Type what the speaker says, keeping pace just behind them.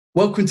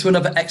Welcome to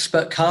another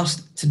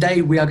Expertcast.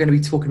 Today we are going to be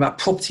talking about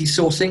property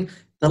sourcing.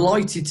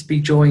 Delighted to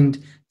be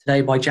joined today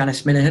by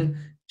Janice Minihan.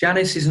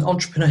 Janice is an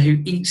entrepreneur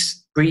who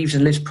eats, breathes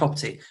and lives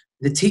property.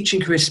 With a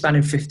teaching career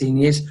spanning 15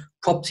 years,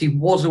 property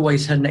was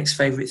always her next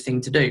favourite thing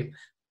to do.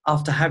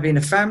 After having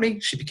a family,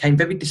 she became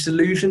very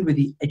disillusioned with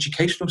the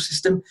educational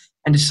system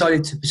and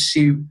decided to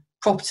pursue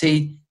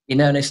property in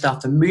earnest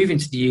after moving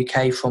to the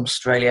UK from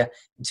Australia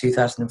in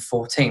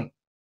 2014.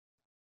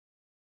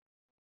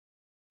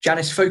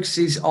 Janice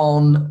focuses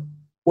on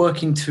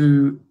working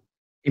to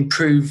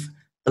improve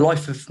the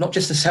life of not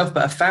just herself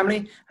but her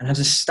family, and has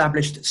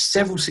established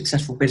several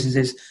successful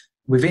businesses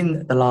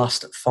within the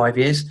last 5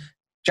 years.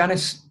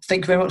 Janice,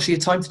 thank you very much for your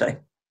time today.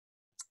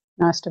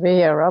 Nice to be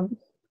here, Rob.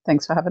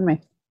 Thanks for having me.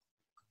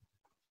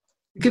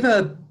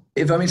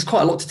 It's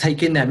quite a lot to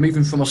take in there.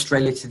 Moving from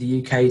Australia to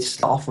the UK to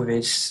start off with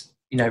is,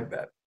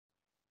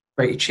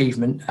 great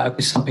achievement,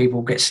 because some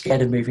people get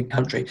scared of moving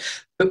country.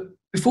 But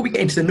before we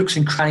get into the nooks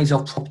and crannies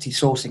of property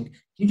sourcing, can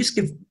you just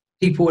give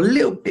people a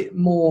little bit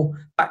more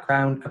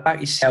background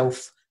about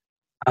yourself,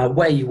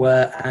 where you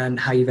were and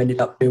how you've ended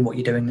up doing what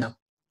you're doing now?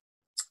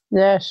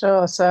 Yeah,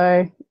 sure.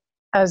 So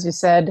as you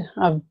said,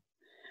 I'm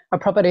a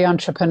property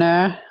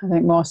entrepreneur, I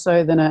think more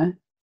so than a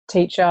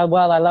teacher.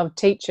 While I love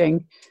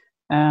teaching,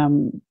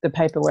 the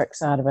paperwork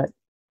side of it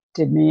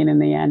did me in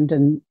the end,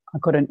 and I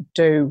couldn't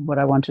do what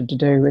I wanted to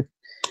do with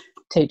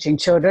teaching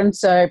children.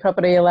 So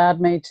property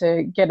allowed me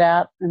to get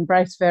out,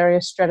 embrace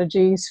various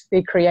strategies,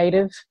 be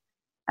creative,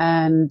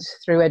 and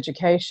through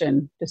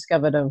education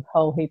discovered a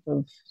whole heap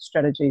of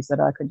strategies that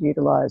I could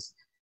utilise.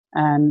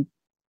 And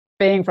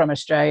being from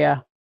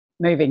Australia,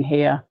 moving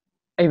here,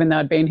 even though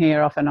I'd been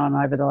here off and on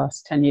over the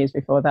last 10 years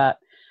before that,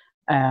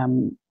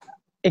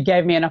 it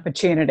gave me an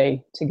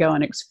opportunity to go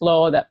and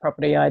explore that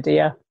property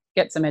idea,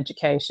 get some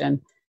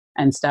education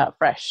and start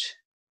fresh.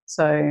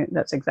 So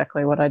that's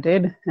exactly what I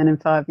did. And in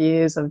 5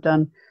 years, I've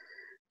done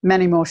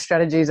many more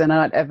strategies than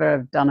I'd ever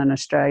have done in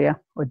Australia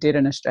or did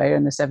in Australia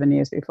in the 7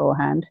 years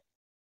beforehand.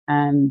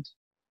 And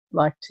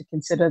like to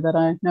consider that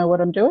I know what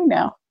I'm doing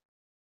now.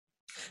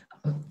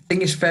 I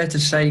think it's fair to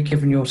say,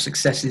 given your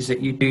successes,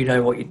 that you do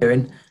know what you're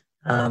doing.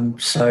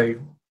 So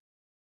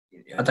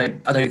I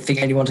don't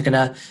think anyone's going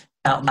to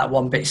doubt that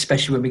one bit,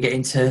 especially when we get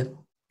into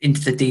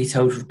the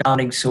details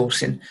regarding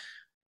sourcing.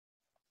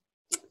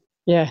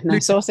 Yeah, no,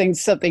 sourcing's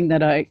something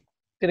that I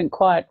didn't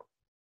quite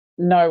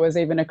know was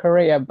even a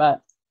career,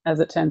 but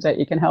as it turns out,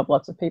 you can help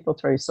lots of people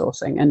through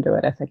sourcing and do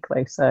it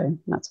ethically. So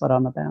that's what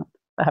I'm about.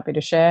 So happy to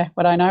share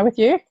what I know with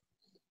you.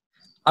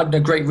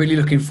 Great. Really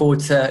looking forward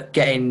to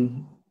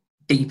getting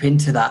deep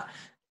into that.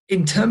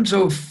 In terms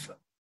of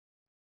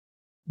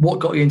what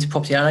got you into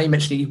property, I know you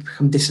mentioned that you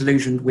become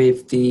disillusioned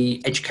with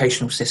the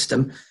educational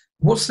system.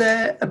 Was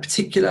there a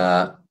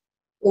particular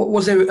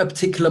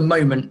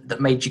moment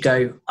that made you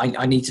go,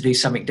 I need to do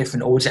something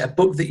different? Or was it a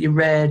book that you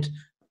read?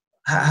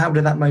 How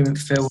did that moment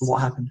feel and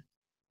what happened?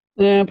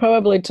 Yeah,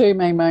 probably two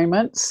main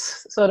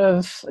moments. Sort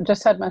of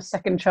just had my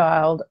second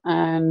child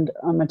and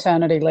on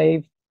maternity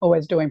leave,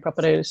 always doing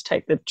property, just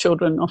take the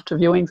children off to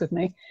viewings with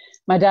me.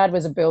 My dad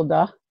was a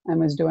builder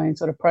and was doing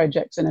sort of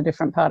projects in a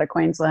different part of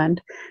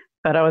Queensland.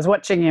 But I was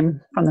watching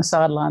him from the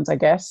sidelines, I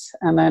guess.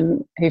 And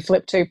then he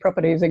flipped 2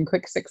 properties in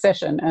quick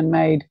succession and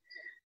made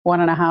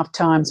 1.5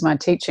 times my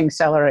teaching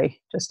salary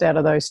just out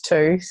of those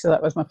 2. So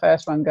that was my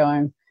first one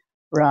going,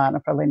 right, I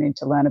probably need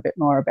to learn a bit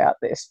more about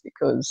this,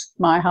 because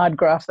my hard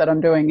graft that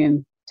I'm doing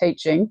in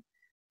teaching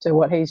to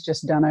what he's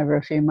just done over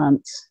a few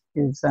months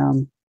is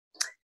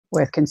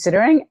worth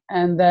considering.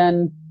 And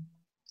then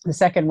the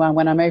second one,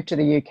 when I moved to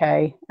the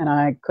UK and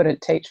I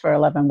couldn't teach for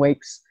 11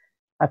 weeks,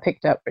 I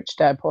picked up Rich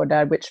Dad, Poor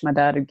Dad, which my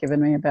dad had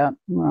given me about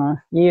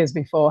years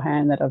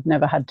beforehand that I've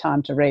never had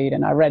time to read.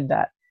 And I read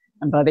that.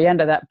 And by the end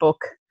of that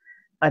book,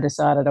 I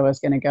decided I was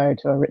going to go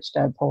to a Rich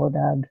Dad, Poor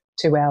Dad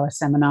 2-hour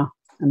seminar,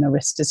 and the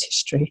rest is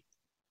history.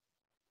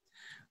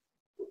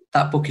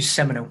 That book is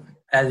seminal.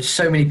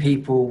 So many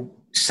people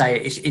say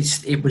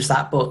it was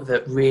that book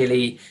that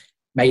really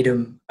made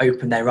them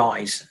open their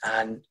eyes,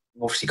 and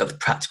obviously got the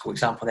practical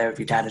example there of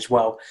your dad as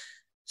well.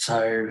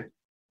 So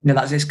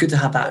it's good to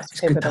have that.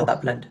 It's good to have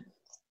that blend.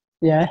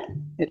 Yeah,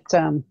 it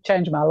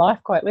changed my life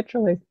quite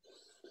literally.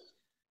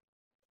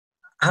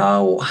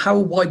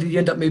 Why did you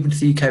end up moving to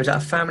the UK? Was that a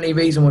family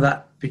reason, or was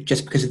that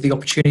just because of the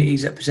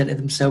opportunities that presented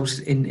themselves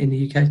in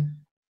the UK?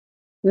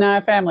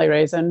 No, family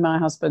reason. My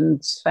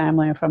husband's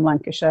family are from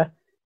Lancashire,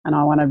 and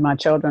I wanted my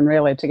children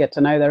really to get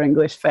to know their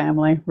English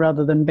family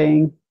rather than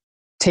being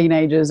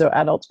teenagers or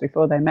adults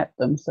before they met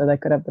them, so they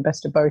could have the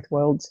best of both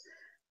worlds.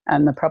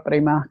 And the property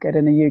market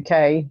in the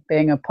UK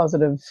being a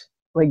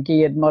positively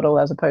geared model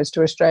as opposed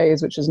to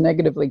Australia's, which is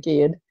negatively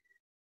geared,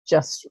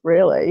 just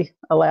really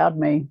allowed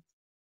me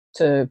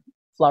to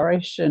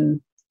flourish and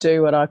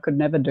do what I could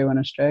never do in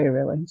Australia,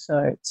 really. So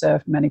it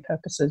served many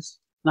purposes,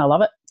 and I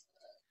love it.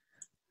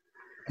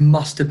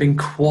 Must have been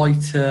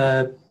quite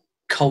a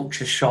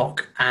culture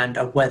shock and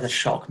a weather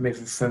shock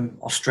moving from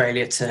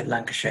Australia to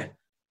Lancashire.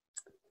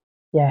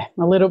 Yeah,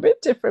 a little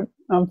bit different.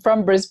 I'm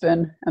from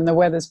Brisbane and the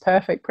weather's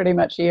perfect pretty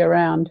much year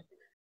round.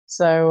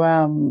 So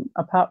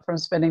apart from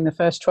spending the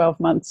first 12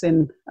 months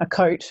in a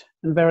coat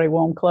and very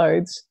warm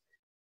clothes,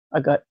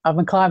 I'm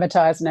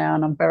acclimatized now,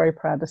 and I'm very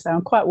proud to say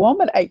I'm quite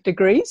warm at 8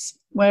 degrees,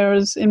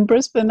 whereas in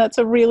Brisbane, that's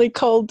a really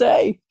cold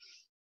day.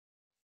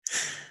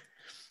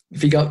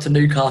 If you go up to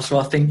Newcastle,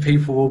 I think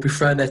people will be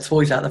throwing their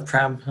toys out the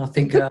pram. I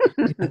think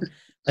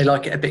they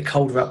like it a bit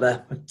colder up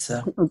there. But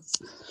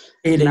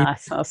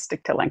nice. I'll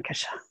stick to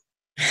Lancashire.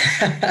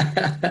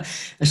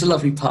 It's a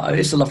lovely part.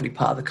 It's a lovely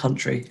part of the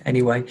country,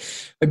 anyway.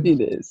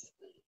 It is.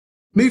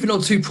 Moving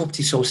on to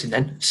property sourcing,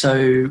 then.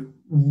 So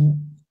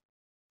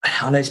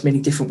I know there's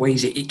many different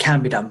ways it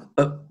can be done,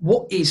 but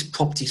what is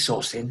property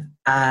sourcing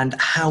and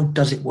how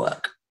does it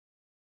work?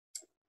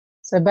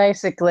 So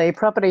basically,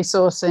 property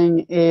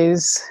sourcing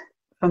is,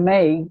 for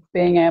me,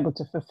 being able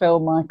to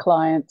fulfill my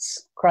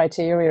clients'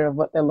 criteria of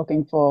what they're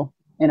looking for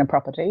in a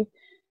property.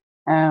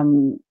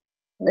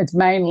 It's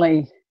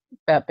mainly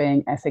about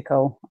being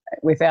ethical.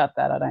 Without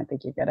that, I don't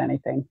think you get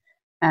anything.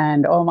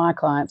 And all my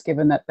clients,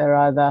 given that they're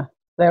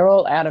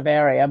all out of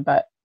area,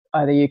 but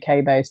either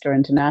UK-based or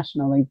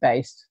internationally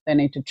based, they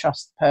need to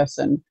trust the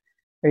person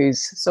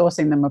who's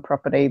sourcing them a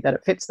property, that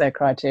it fits their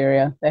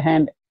criteria.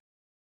 They're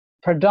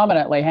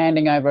predominantly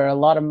handing over a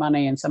lot of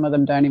money, and some of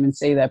them don't even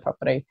see their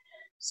property.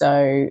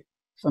 So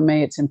for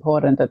me, it's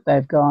important that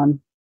they've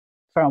gone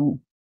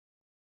from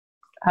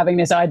having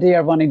this idea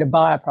of wanting to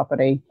buy a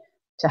property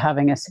to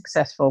having a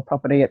successful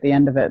property at the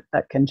end of it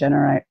that can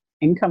generate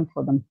income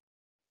for them.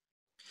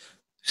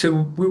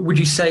 So would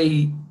you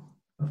say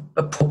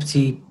a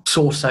property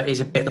sourcer is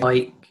a bit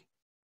like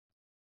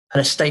an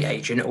estate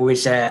agent, or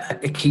is there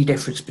a key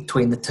difference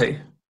between the two?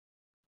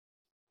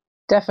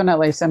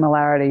 Definitely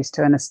similarities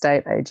to an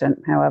estate agent.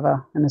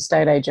 However, an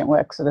estate agent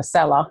works for the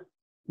seller,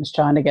 is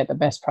trying to get the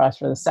best price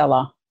for the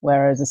seller,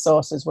 whereas a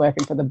sourcer is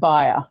working for the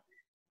buyer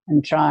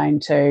and trying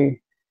to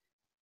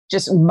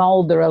just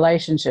mold the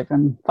relationship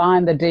and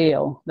find the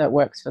deal that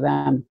works for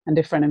them. And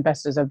different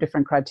investors have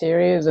different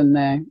criteria, and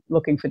they're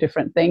looking for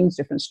different things,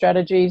 different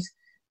strategies.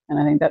 And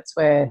I think that's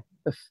where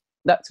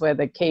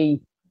the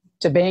key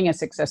to being a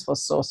successful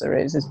sourcer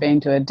is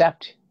being to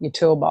adapt your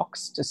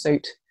toolbox to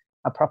suit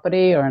a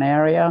property or an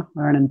area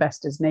or an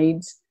investor's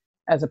needs,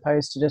 as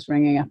opposed to just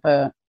ringing up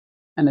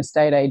an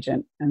estate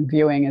agent and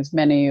viewing as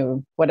many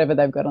of whatever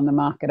they've got on the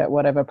market at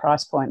whatever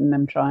price point, and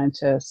them trying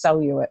to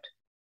sell you it.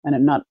 And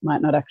it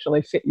might not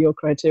actually fit your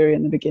criteria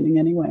in the beginning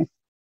anyway.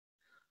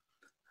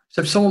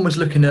 So if someone was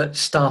looking at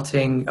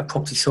starting a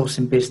property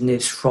sourcing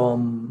business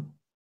from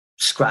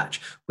scratch,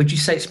 would you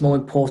say it's more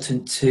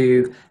important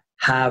to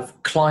have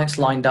clients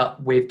lined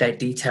up with their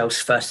details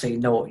first so you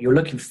know what you're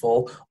looking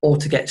for, or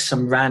to get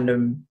some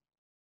random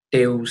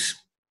deals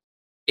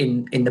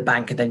in the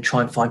bank and then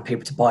try and find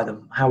people to buy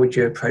them? How would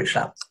you approach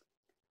that?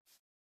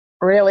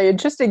 Really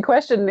interesting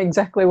question,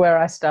 exactly where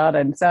I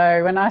started.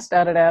 So when I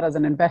started out as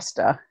an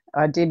investor,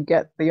 I did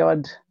get the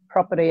odd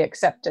property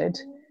accepted.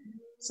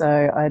 So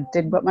I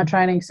did what my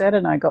training said,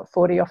 and I got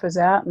 40 offers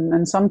out. And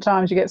then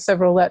sometimes you get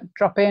several that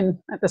drop in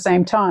at the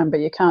same time, but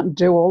you can't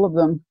do all of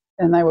them,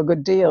 and they were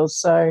good deals.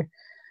 So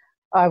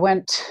I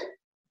went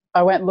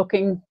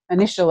looking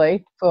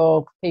initially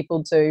for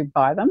people to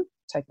buy them,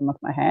 take them off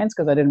my hands,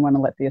 because I didn't want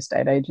to let the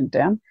estate agent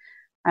down.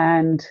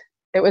 And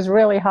it was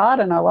really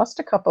hard, and I lost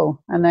a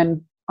couple. And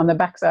then on the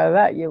backside of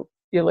that, you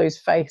lose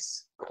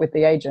face with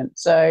the agent.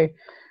 So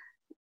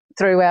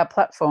through our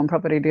platform,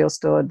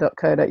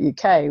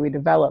 propertydealstore.co.uk, we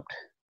developed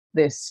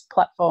this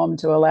platform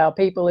to allow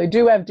people who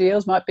do have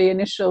deals, might be in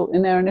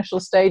their initial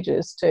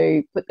stages,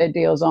 to put their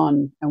deals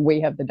on, and we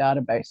have the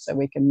database so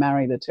we can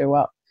marry the two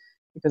up,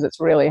 because it's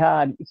really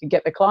hard. You could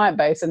get the client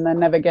base and then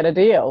never get a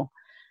deal.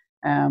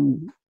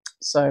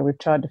 So we've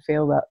tried to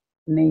fill that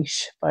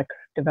niche by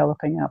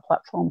developing our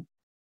platform.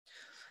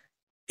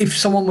 If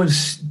someone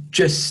was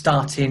just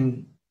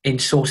starting in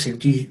sourcing,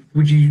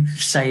 would you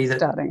say that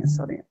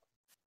starting?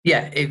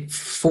 Yeah,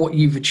 for what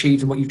you've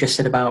achieved and what you've just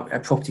said about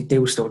a property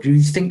deal store, do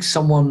you think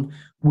someone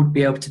would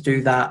be able to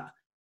do that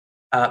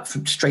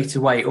from straight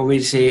away, or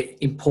is it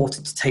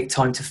important to take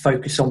time to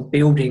focus on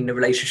building the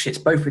relationships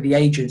both with the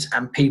agents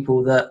and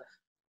people that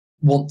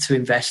want to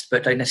invest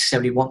but don't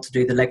necessarily want to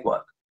do the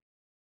legwork?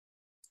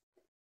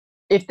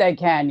 If they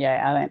can,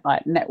 yeah. I think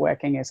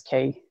networking is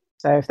key.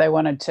 So if they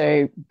wanted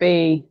to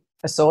be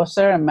a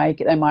sourcer and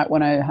they might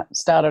want to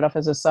start it off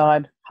as a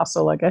side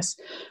hustle, I guess,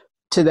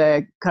 to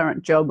their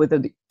current job, with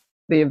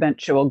the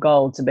eventual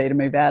goal to be to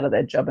move out of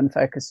their job and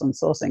focus on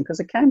sourcing, because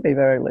it can be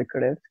very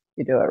lucrative if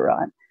you do it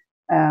right.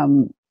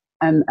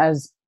 And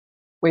as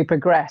we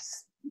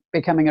progress,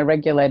 becoming a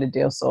regulated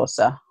deal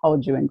sourcer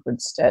holds you in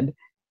good stead,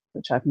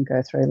 which I can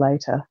go through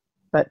later.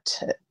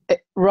 But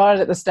right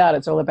at the start,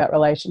 it's all about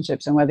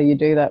relationships, and whether you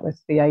do that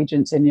with the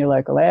agents in your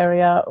local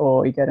area,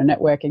 or you go to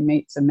networking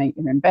meets and meet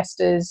your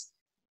investors.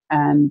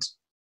 And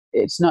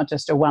it's not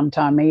just a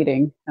one-time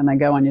meeting and they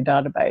go on your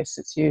database.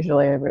 It's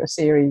usually over a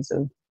series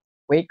of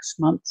weeks,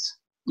 months,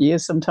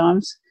 years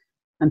sometimes,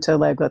 until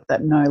they've got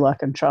that know,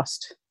 like, and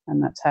trust.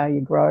 And that's how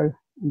you grow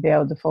and be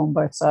able to form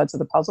both sides of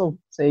the puzzle.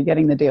 So you're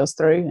getting the deals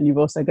through, and you've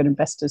also got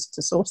investors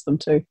to source them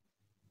to.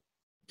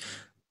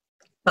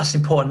 That's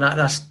important.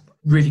 That's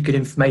really good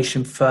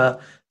information for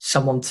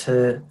someone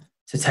to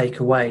take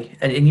away.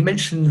 And you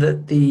mentioned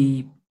that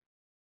the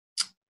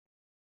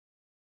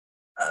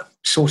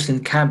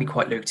sourcing can be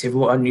quite lucrative.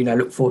 And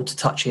look forward to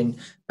touching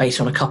based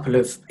on a couple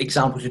of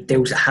examples of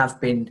deals that have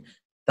been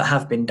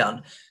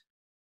done.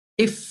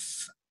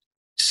 If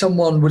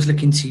someone was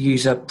looking to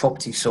use a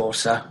property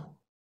sourcer,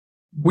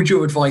 would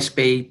your advice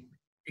be,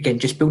 again,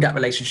 just build that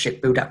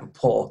relationship, build that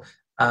rapport?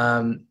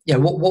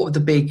 What would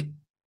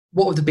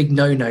the big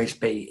no-nos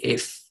be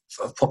if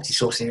of property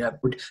sourcing?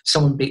 Would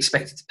someone be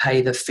expected to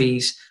pay the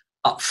fees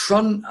up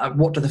front?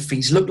 What do the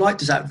fees look like?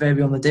 Does that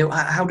vary on the deal?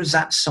 How does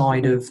that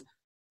side of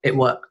it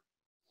work?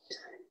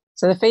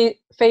 So the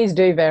fees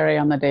do vary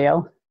on the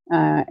deal.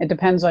 It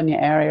depends on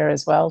your area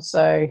as well.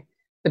 So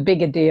the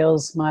bigger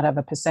deals might have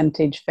a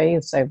percentage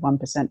fee, say 1%,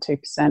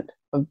 2%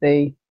 of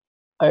the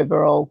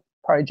overall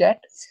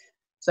project.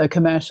 So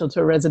commercial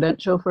to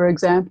residential, for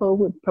example,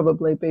 would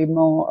probably be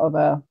more of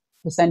a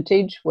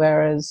percentage,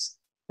 whereas,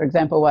 for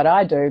example, what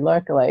I do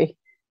locally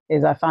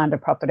is I find a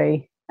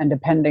property, and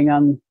depending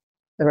on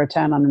the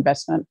return on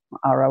investment,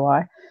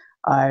 ROI,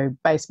 I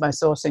base my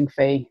sourcing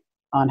fee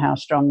on how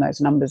strong those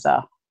numbers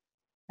are.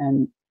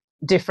 And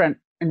different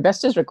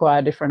investors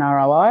require different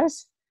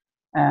ROIs.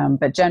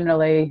 But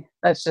generally,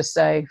 let's just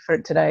say for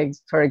today,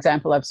 for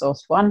example, I've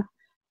sourced one.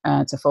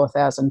 It's a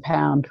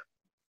 £4,000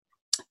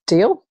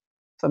 deal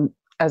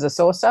as a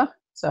sourcer.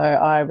 So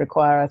I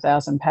require a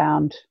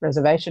 £1,000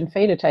 reservation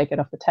fee to take it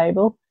off the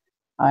table.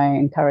 I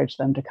encourage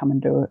them to come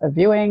and do a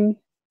viewing.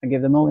 I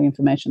give them all the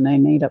information they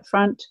need up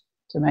front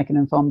to make an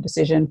informed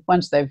decision.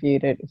 Once they've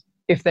viewed it,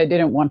 if they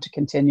didn't want to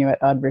continue it,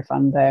 I'd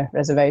refund their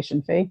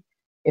reservation fee.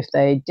 If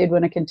they did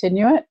want to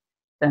continue it,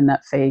 then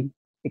that fee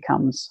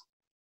becomes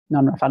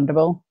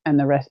non-refundable, and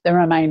the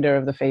remainder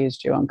of the fee is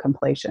due on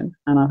completion.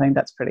 And I think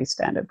that's pretty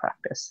standard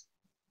practice.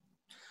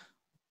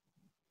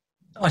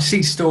 I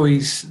see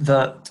stories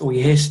or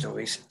you hear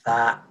stories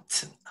that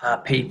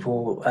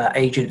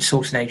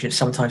sourcing agents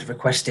sometimes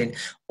requesting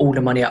all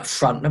the money up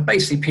front, and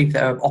basically people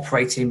that are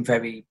operating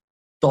very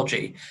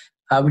dodgy.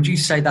 Would you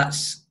say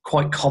that's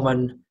quite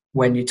common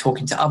when you're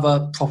talking to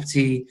other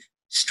property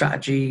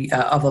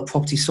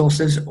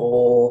sources,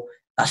 or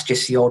that's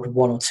just the odd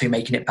one or two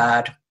making it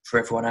bad for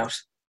everyone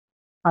else?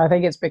 I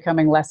think it's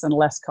becoming less and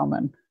less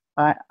common.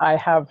 I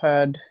have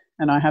heard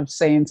and I have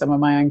seen some of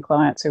my own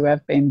clients who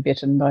have been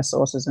bitten by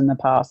sources in the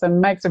past,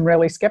 and makes them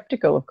really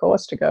skeptical, of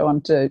course, to go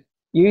on to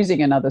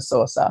using another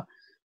sourcer,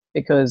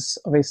 because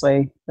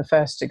obviously the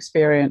first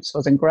experience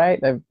wasn't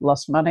great. They've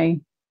lost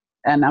money,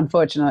 and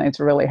unfortunately it's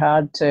really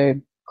hard to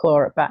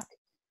claw it back.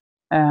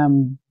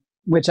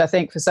 Which I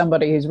think for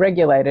somebody who's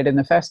regulated in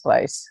the first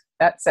place,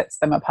 that sets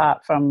them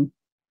apart from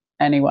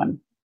anyone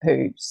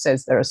who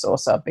says they're a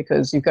sourcer,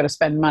 because you've got to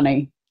spend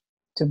money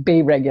to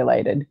be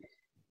regulated,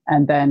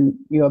 and then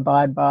you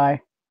abide by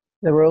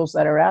the rules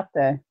that are out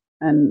there.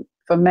 And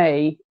for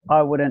me,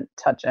 I wouldn't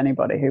touch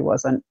anybody who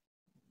wasn't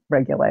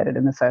regulated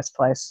in the first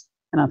place.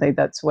 And I think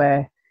that's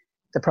where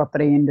the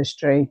property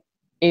industry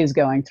is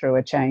going through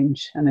a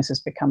change, and this is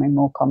becoming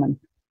more common.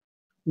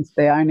 It's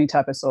the only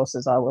type of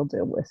sources I will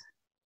deal with.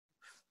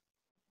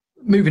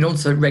 Moving on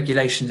to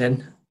regulations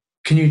then,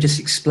 can you just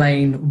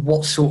explain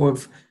what sort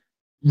of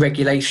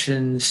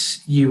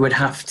regulations you would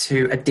have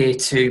to adhere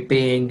to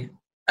being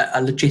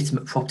a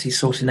legitimate property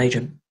sourcing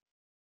agent?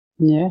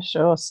 Yeah,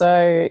 sure.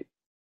 So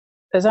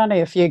there's only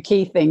a few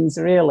key things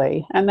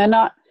really, and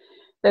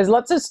there's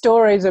lots of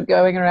stories of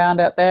going around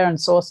out there, and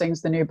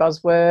sourcing's the new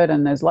buzzword,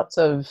 and there's lots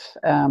of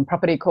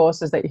property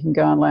courses that you can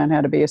go and learn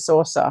how to be a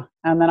sourcer.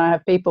 And then I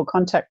have people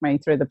contact me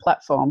through the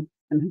platform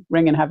and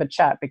ring and have a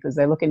chat because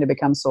they're looking to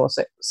become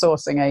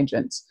sourcing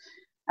agents,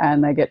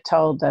 and they get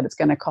told that it's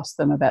going to cost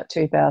them about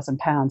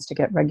 £2,000 to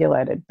get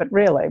regulated. But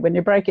really, when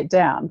you break it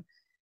down,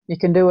 you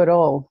can do it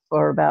all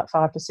for about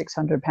 £500 to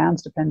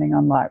 £600, depending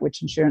on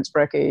which insurance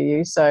broker you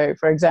use. So,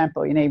 for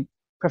example, you need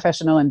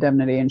professional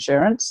indemnity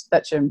insurance.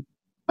 That's your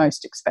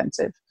most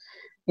expensive.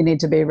 You need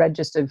to be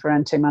registered for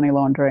anti-money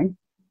laundering.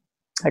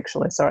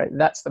 Actually, sorry,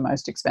 that's the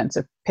most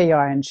expensive.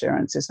 PI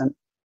insurance isn't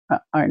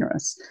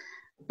onerous.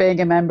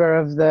 Being a member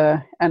of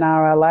the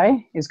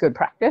NRLA is good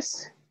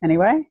practice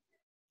anyway.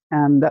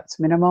 That's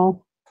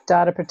minimal.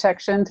 Data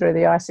protection through the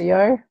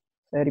ICO,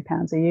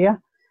 £30 a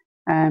year.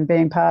 And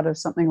being part of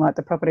something like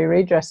the property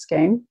redress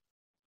scheme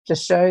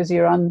just shows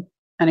you're on,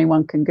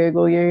 anyone can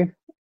Google you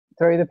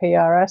through the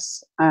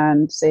PRS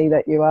and see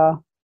that you are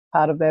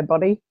part of their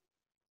body.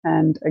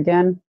 And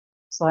again,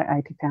 it's like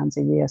 £80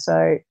 a year.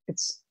 So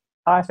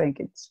I think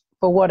it's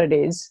for what it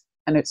is,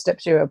 and it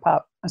steps you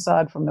apart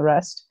aside from the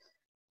rest,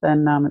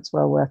 then it's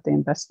well worth the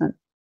investment.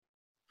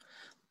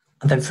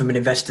 And then from an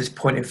investor's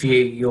point of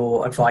view,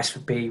 your advice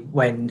would be,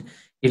 when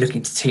you're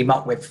looking to team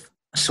up with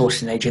a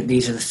sourcing agent,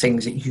 these are the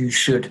things that you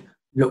should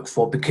look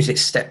for, because it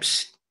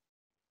steps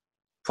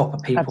proper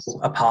people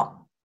apart.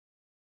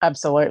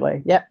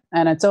 Absolutely. Yep.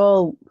 And it's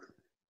all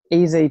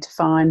easy to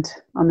find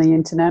on the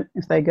internet.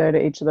 If they go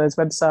to each of those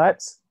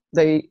websites,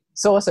 the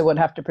sourcer would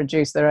have to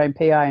produce their own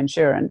PI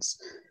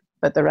insurance,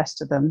 but the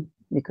rest of them,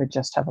 you could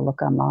just have a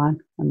look online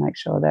and make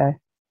sure they're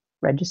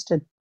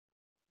registered.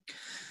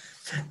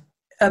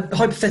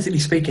 Hypothetically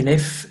speaking,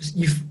 if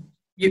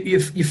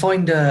you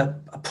find a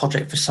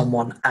project for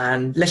someone,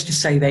 and let's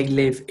just say they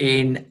live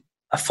in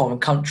a foreign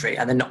country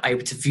and they're not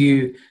able to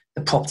view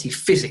the property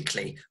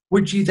physically,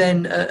 would you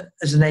then,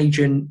 as an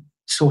agent,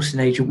 sourcing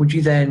agent, would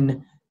you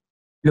then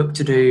look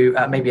to do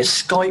maybe a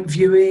Skype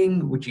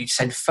viewing? Would you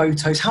send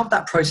photos? How would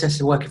that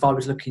process work if I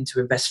was looking to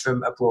invest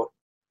from abroad?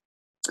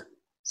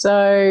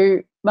 So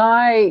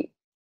my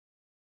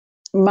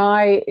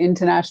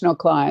international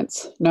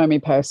clients know me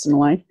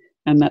personally,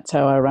 and that's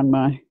how I run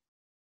my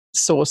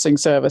sourcing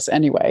service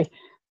anyway.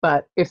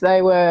 But if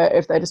they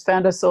just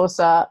found a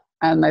sourcer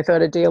and they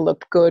thought a deal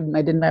looked good and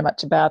they didn't know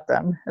much about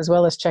them, as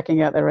well as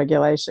checking out the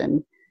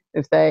regulation,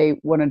 if they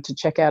wanted to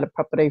check out a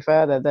property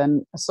further,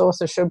 then a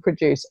sourcer should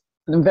produce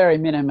the very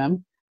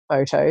minimum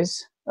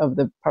photos of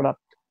the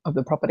product of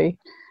the property.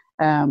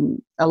 A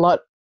lot,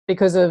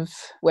 because of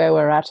where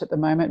we're at the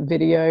moment,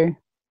 videos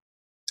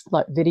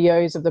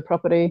of the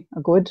property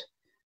are good.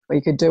 Or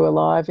you could do a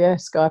live,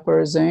 Skype or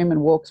a Zoom,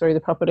 and walk through the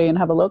property and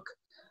have a look.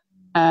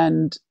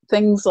 And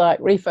things like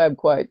refurb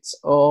quotes,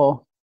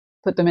 or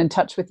put them in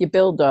touch with your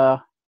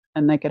builder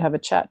and they could have a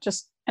chat.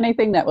 Just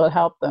anything that will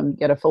help them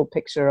get a full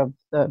picture of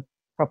the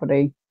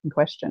property in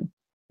question,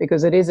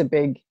 because it is a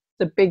big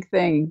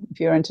thing. If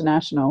you're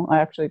international, I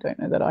actually don't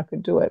know that I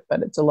could do it,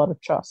 but it's a lot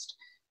of trust.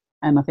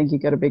 And I think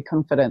you've got to be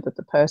confident that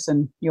the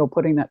person you're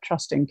putting that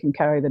trust in can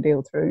carry the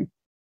deal through.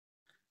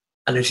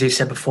 And as you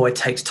said before, it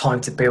takes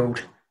time to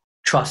build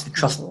trust. And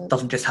trust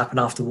doesn't just happen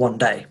after one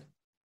day.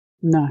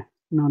 No,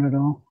 not at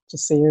all. It's a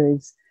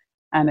series.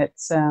 And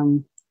it's,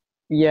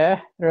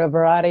 there are a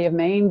variety of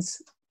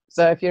means.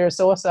 So if you're a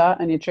sourcer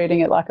and you're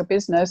treating it like a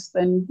business,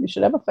 then you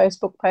should have a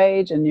Facebook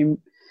page, and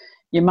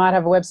you might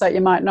have a website,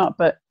 you might not,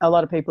 but a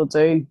lot of people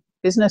do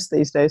business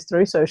these days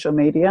through social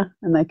media,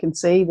 and they can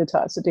see the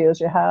types of deals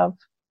you have,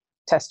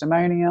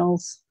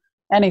 testimonials,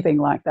 anything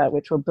like that,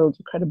 which will build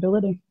your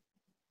credibility.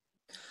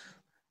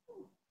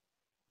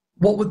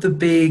 What would the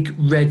big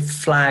red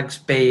flags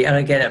be? And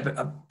again,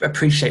 I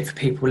appreciate for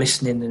people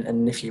listening,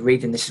 and if you're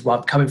reading this, is why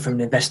I'm coming from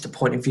an investor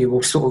point of view.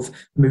 We'll sort of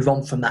move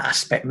on from that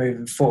aspect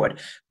moving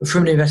forward. But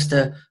from an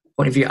investor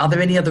point of view, are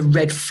there any other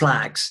red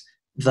flags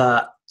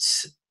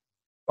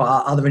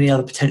are there any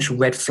other potential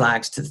red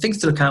flags, things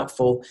to look out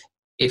for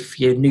if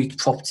you're new to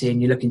property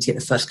and you're looking to get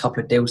the first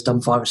couple of deals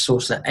done via a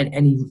sourcer?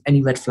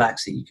 Any red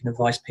flags that you can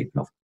advise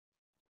people of?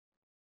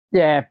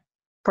 Yeah,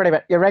 pretty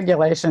much. Your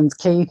regulation's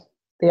key.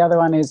 The other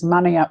one is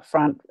money up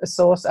front. A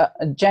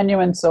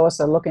genuine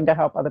sourcer looking to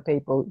help other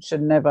people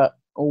should never,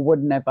 or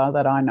would never,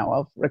 that I know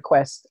of,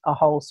 request a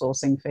whole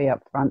sourcing fee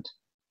up front.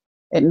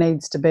 It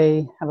needs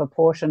to have a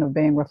portion of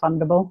being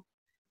refundable.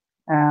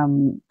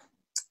 And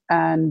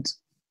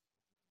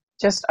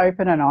just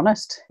open and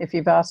honest. If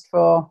you've asked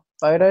for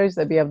photos,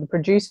 they'll be able to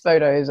produce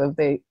photos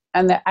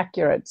and they're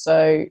accurate.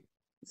 So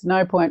there's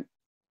no point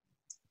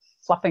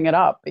fluffing it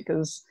up,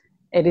 because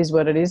it is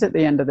what it is at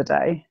the end of the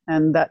day.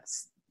 And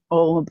that's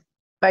all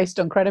based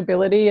on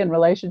credibility and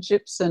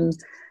relationships. And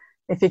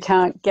if you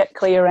can't get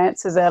clear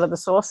answers out of the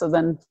sourcer,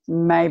 then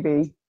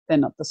maybe they're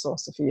not the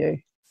sourcer for you.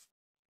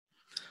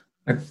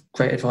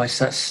 Great advice.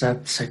 That's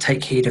so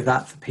take heed of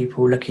that for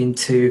people looking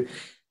to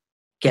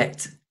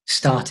get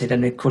started.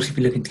 And of course, if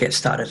you're looking to get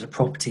started as a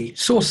property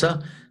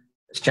sourcer,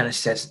 as Janice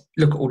says,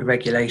 look at all the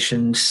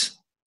regulations,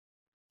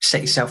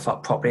 set yourself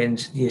up properly,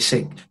 and you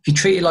see, if you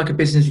treat it like a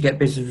business, you get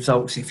business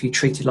results. If you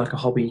treat it like a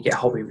hobby, you get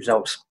hobby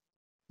results.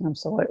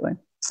 Absolutely.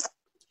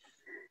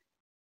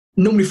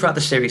 Normally throughout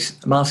the series,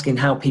 I'm asking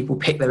how people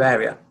pick their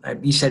area.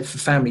 You said for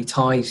family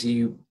ties,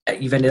 you've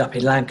ended up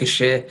in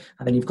Lancashire,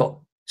 and then you've got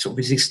sort of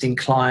existing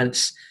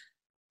clients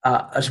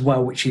as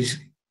well, which is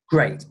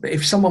great. But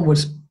if someone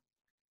was,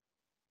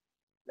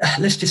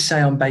 let's just say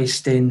I'm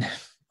based in,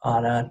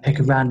 pick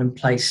a random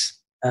place,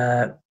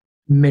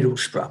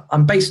 Middlesbrough.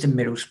 I'm based in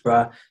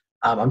Middlesbrough.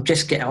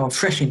 I'm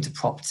fresh into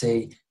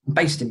property. I'm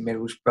based in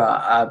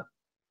Middlesbrough.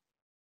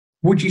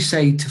 Would you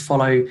say to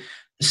follow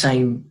the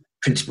same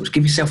principles?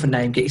 Give yourself a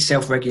name, get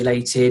yourself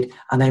regulated,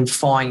 and then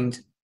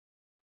find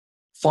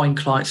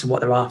clients and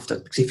what they're after.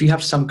 Because if you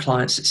have some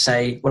clients that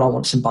say, well, I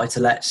want some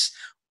buy-to-lets,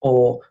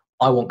 or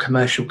I want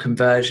commercial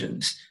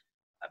conversions,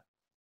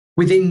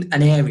 within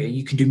an area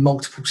you can do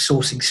multiple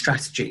sourcing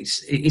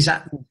strategies. Is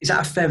that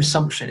a fair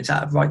assumption? Is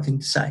that a right thing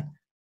to say?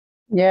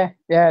 Yeah,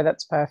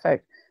 that's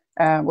perfect.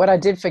 What I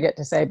did forget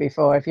to say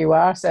before, if you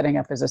are setting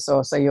up as a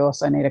sourcer, you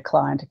also need a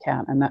client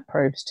account, and that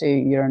proves to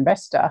your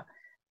investor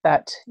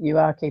that you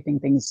are keeping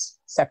things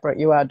separate,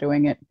 you are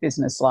doing it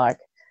business-like,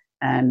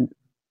 and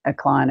a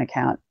client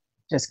account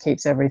just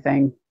keeps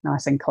everything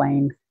nice and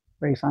clean,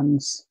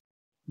 refunds,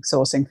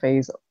 sourcing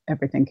fees,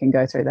 everything can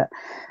go through that.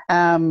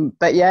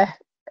 But yeah,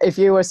 if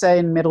you were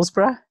saying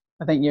Middlesbrough,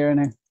 I think you're in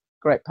a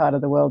great part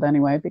of the world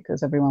anyway,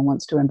 because everyone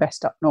wants to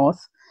invest up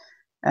north,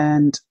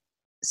 and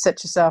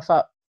set yourself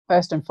up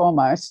first and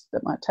foremost.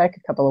 That might take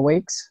a couple of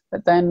weeks,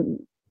 but then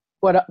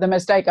the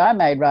mistake I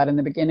made right in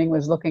the beginning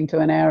was looking to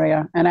an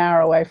area an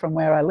hour away from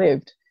where I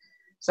lived,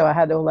 So I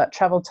had all that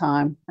travel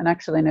time and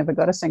actually never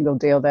got a single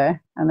deal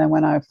there. And then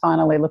when I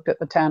finally looked at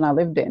the town I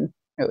lived in,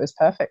 it was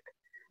perfect.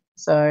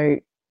 So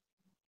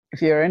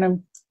if you're in a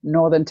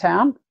northern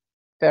town,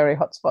 very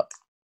hotspot,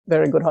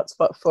 very good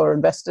hotspot for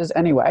investors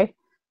anyway,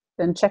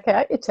 then check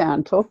out your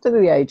town, talk to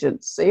the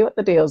agents, see what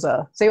the deals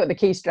are, see what the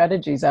key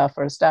strategies are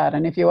for a start.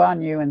 And if you are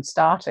new and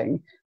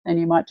starting, then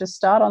you might just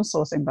start on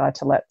sourcing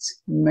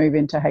buy-to-lets, move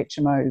into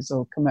HMOs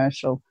or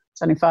commercial.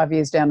 It's only 5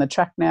 years down the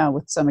track now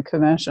with some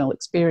commercial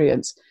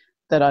experience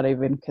that I'd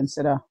even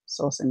consider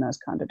sourcing those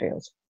kind of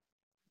deals.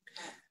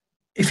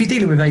 If you're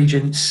dealing with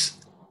agents,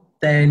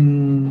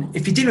 and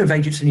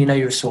you know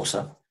you're a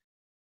sourcer,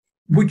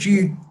 would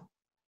you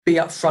be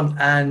upfront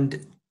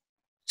and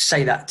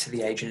say that to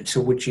the agents,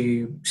 or would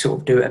you sort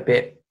of do it a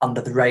bit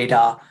under the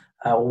radar,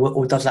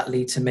 or does that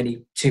lead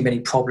to too many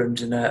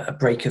problems and a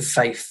break of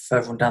faith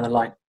further on down the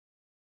line?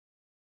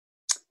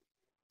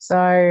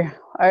 So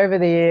over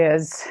the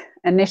years,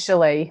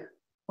 initially,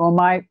 well,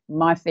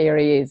 my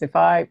theory is if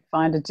I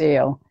find a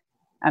deal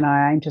and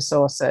I aim to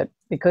source it,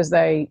 because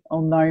they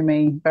all know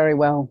me very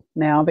well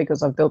now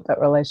because I've built that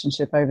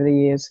relationship over the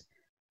years,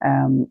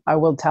 I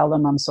will tell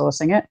them I'm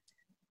sourcing it.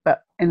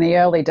 But in the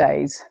early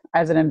days,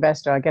 as an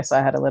investor, I guess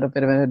I had a little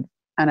bit of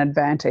an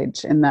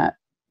advantage in that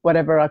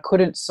whatever I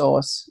couldn't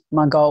source,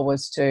 my goal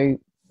was to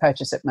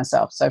purchase it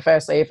myself. So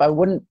firstly, if I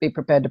wouldn't be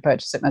prepared to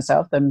purchase it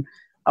myself, then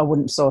I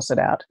wouldn't source it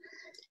out.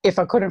 If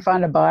I couldn't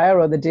find a buyer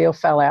or the deal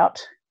fell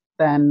out,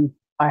 then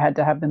I had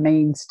to have the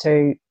means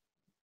to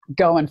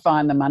go and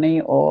find the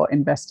money or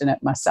invest in it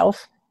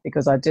myself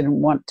because I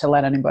didn't want to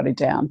let anybody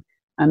down.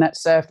 And that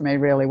served me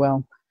really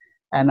well.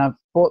 And I've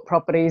bought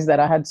properties that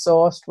I had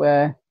sourced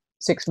where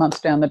 6 months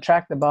down the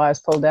track, the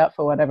buyers pulled out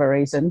for whatever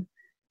reason.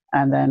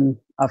 And then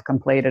I've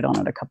completed on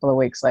it a couple of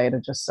weeks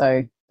later, just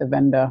so the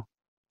vendor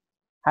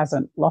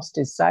hasn't lost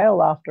his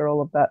sale after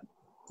all of that.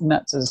 And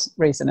that's as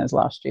recent as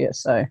last year.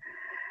 So,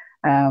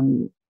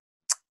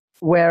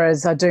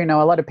 whereas I do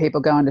know a lot of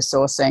people go into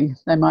sourcing,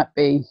 they might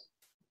be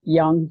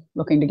young,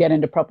 looking to get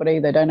into property.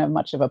 They don't have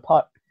much of a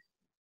pot.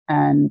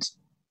 And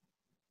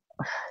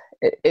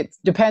it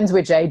depends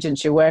which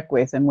agents you work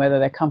with and whether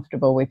they're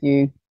comfortable with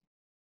you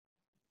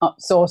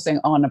sourcing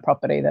on a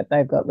property that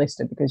they've got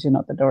listed because you're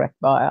not the direct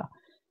buyer.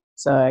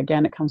 So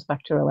again, it comes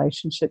back to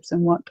relationships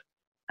and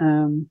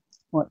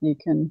what you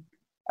can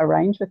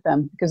arrange with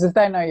them. Because if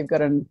they know you've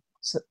got a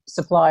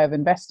supply of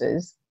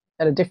investors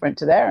that are different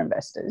to their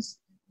investors,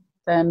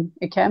 then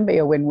it can be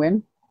a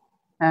win-win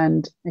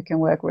and it can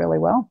work really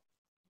well.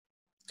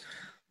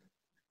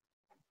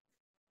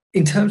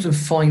 In terms of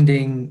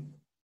finding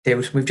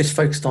deals, we've just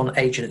focused on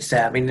agents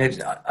there. I mean,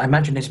 I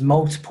imagine there's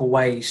multiple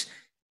ways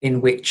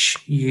in which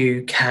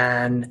you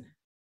can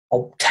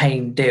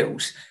obtain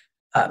deals.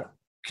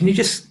 Can you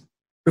just,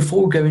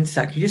 before we go into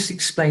that, can you just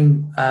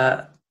explain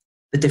the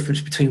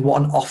difference between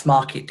what an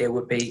off-market deal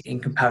would be in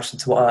comparison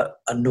to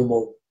what a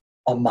normal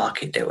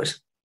on-market deal is?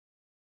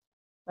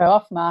 So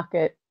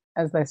off-market,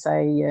 as they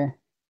say, your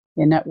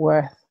net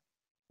worth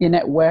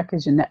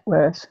is your net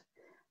worth.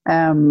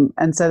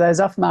 And so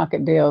those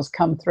off-market deals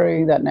come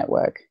through that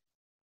network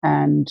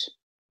and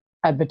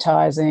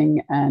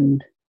advertising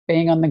and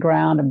being on the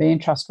ground and being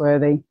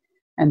trustworthy.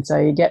 And so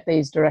you get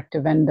these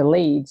direct-to-vendor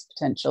leads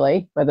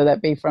potentially, whether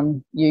that be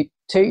from you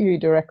to you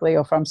directly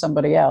or from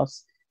somebody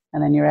else.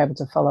 And then you're able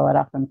to follow it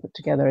up and put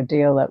together a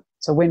deal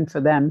that's a win for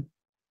them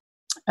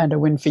and a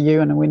win for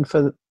you and a win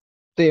for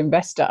the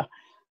investor.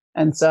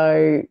 And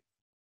so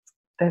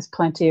there's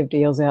plenty of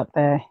deals out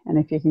there. And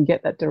if you can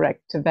get that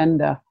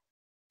direct-to-vendor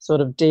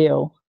sort of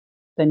deal,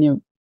 then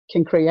you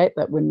can create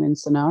that win-win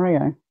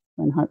scenario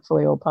and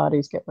hopefully all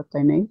parties get what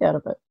they need out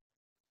of it.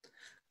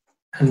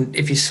 And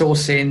if you're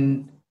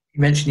sourcing,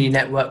 you mentioned your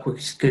network, which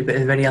is good, but are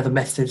there any other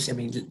methods? I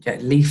mean,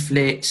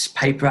 leaflets,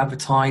 paper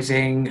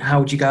advertising, how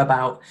would you go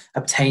about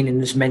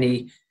obtaining as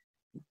many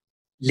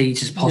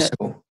leads as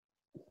possible?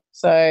 Yeah.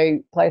 So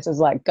places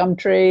like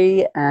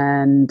Gumtree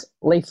and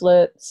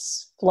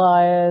leaflets,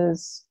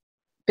 flyers,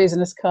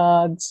 business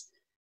cards.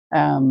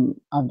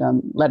 I've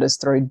done letters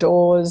through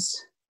doors,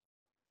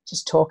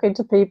 just talking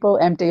to people,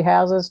 empty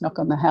houses, knock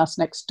on the house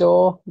next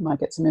door, you might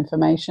get some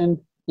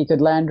information. You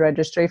could land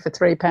registry for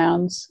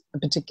 £3, a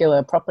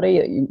particular property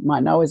that you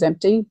might know is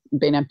empty,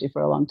 been empty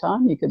for a long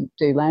time. You could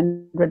do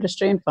land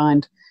registry and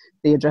find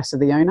the address of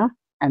the owner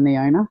and the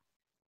owner,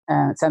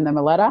 send them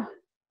a letter.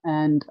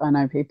 And I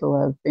know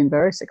people have been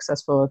very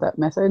successful with that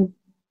method.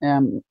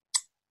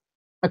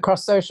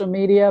 Across social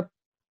media,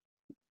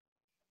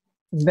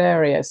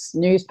 various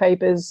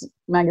newspapers,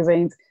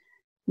 magazines,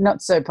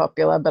 not so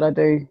popular, but I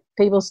do.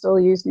 People still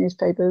use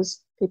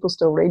newspapers. People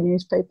still read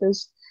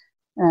newspapers.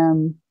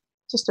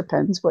 Just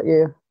depends what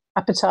your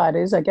appetite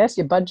is, I guess,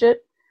 your budget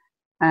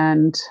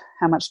and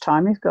how much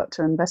time you've got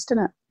to invest in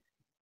it.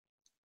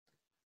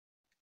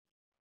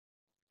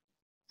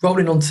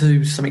 Rolling on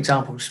to some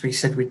examples, we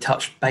said we'd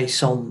touch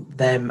base on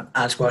them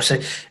as well. So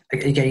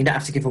again, you don't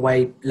have to give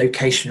away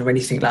location or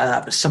anything like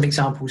that, but some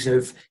examples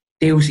of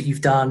deals that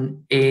you've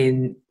done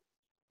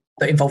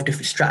that involve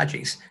different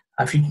strategies.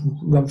 If you can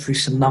run through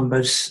some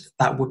numbers,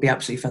 that would be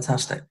absolutely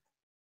fantastic.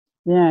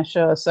 Yeah,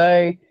 sure.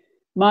 So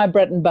my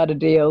bread and butter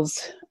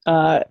deals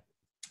are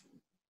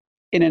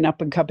in an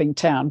up and coming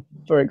town,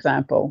 for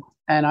example,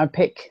 and I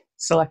pick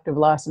selective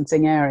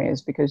licensing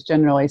areas because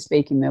generally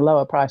speaking, they're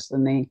lower price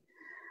than the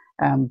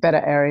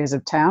better areas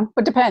of town.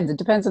 But it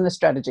depends on the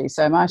strategy.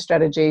 So my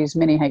strategy is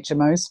mini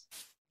HMOs.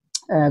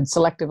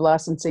 Selective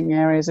licensing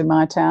areas in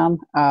my town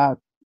are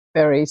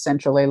very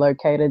centrally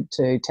located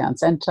to town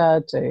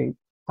centre, to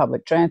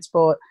public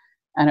transport,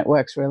 and it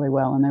works really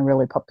well, and they're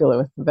really popular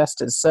with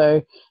investors.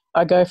 So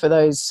I go for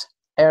those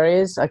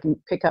areas. I can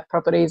pick up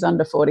properties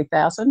under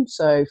 40,000.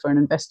 So for an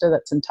investor,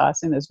 that's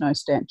enticing. There's no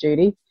stamp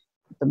duty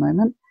at the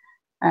moment.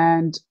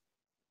 And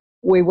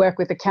we work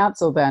with the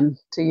council then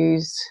to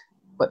use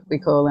what we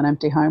call an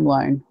empty home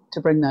loan to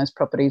bring those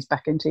properties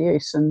back into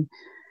use. And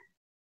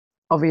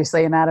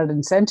obviously an added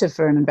incentive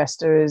for an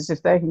investor is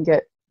if they can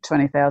get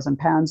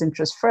 £20,000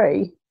 interest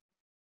free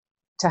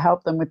to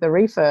help them with the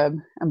refurb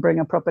and bring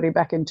a property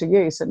back into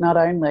use, it not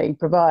only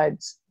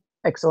provides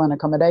excellent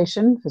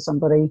accommodation for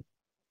somebody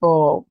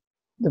for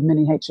the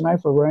mini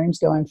HMO for rooms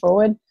going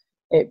forward,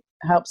 it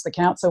helps the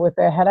council with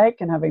their headache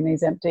and having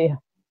these empty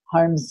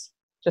homes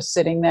just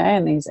sitting there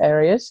in these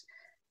areas,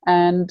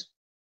 and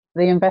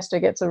the investor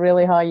gets a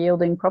really high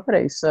yielding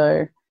property.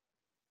 So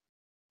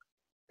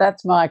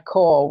that's my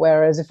core.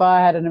 Whereas if I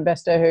had an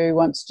investor who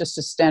wants just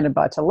a standard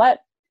buy to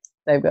let,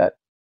 they've got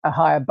a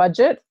higher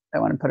budget, they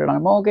want to put it on a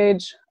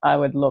mortgage, I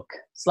would look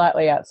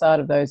slightly outside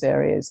of those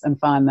areas and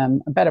find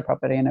them a better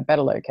property in a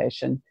better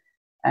location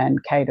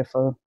and cater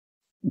for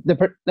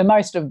the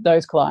most of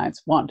those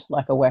clients want,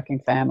 like a working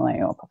family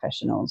or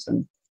professionals.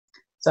 And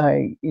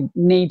so you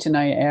need to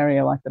know your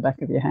area like the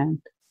back of your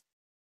hand.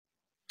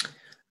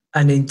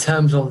 And in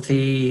terms of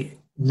the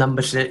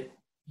numbers that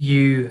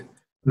you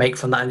make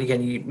from that, and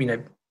again, you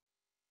know,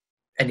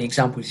 any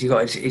examples you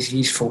got is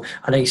useful.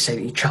 I know you say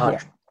that you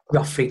charge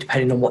roughly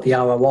depending on what the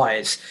ROI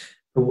is.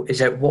 Is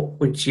that what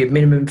would your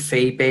minimum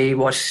fee be?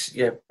 What's,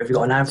 you know, have you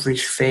got an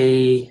average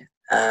fee?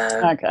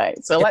 Okay,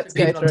 so let's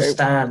go through.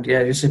 Understand,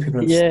 just so people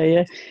understand.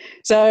 Yeah.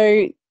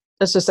 So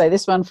let's just say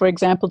this one, for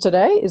example,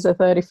 today is a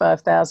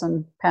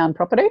 £35,000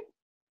 property.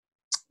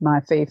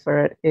 My fee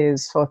for it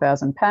is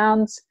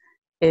 £4,000.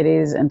 It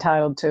is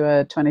entitled to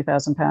a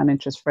 £20,000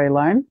 interest-free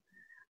loan,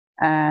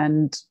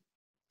 and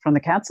from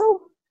the council.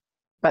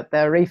 But the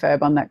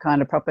refurb on that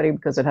kind of property,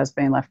 because it has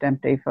been left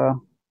empty for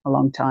a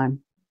long time,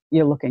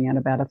 you're looking at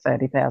about a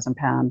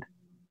 £30,000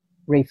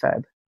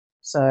 refurb.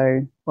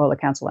 So, well, the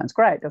council loan's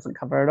great, doesn't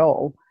cover it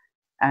all.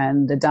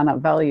 And the done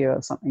up value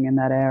of something in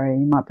that area,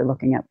 you might be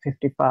looking at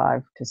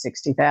 55 to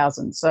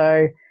 60,000.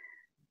 So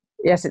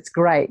yes, it's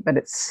great, but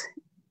it's,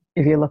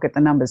 if you look at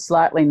the numbers,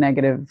 slightly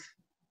negative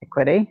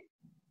equity,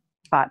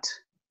 but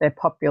they're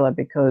popular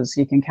because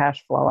you can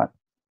cash flow it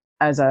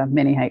as a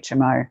mini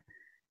HMO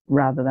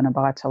rather than a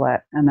buy to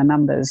let. And the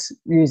numbers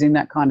using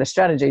that kind of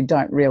strategy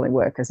don't really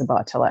work as a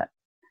buy to let.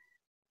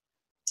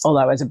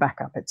 Although as a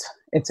backup,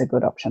 it's a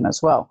good option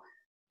as well.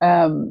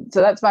 So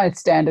that's my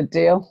standard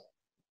deal.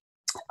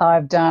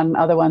 I've done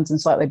other ones in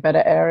slightly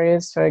better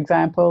areas, for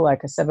example,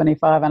 like a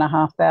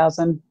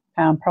 £75,500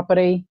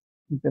 property.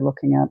 You'd be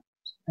looking at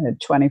a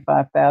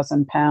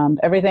 £25,000.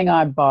 Everything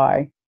I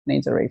buy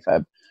needs a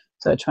refurb.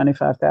 So a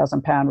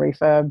 £25,000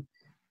 refurb,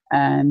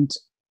 and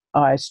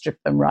I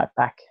strip them right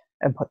back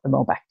and put them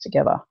all back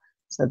together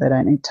so they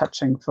don't need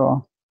touching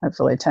for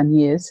hopefully 10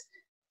 years.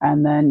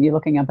 And then you're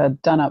looking at a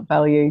done up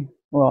value.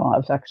 Well,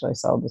 I've actually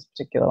sold this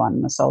particular one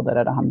and I sold it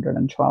at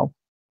 112.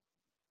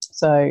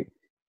 So,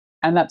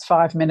 and that's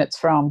 5 minutes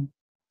from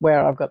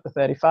where I've got the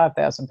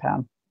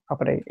 £35,000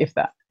 property, if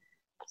that.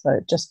 So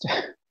just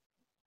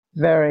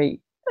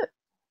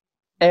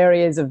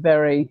areas are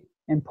very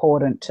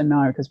important to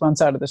know, because one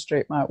side of the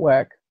street might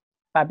work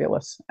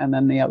fabulous and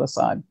then the other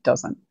side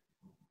doesn't.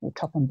 Or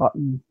top and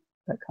bottom,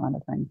 that kind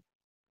of thing.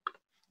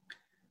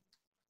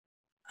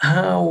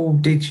 How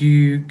did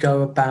you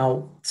go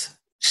about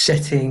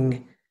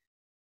setting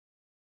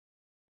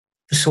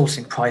the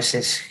sourcing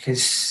prices?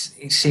 Because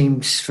it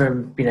seems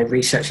from, you know,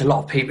 research, a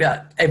lot of people,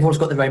 everyone's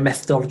got their own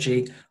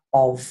methodology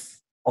of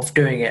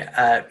doing it.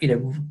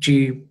 Do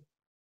you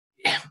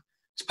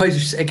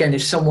suppose, again,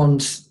 if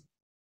someone's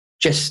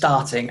just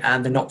starting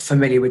and they're not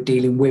familiar with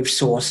dealing with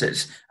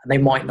sources and they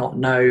might not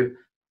know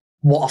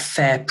what a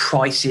fair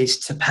price is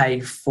to pay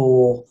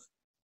for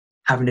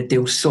having a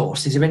deal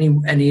sourced, is there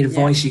any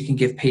advice you can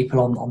give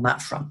people on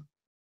that front?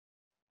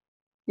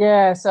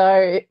 Yeah,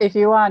 so if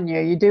you are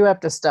new, you do have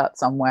to start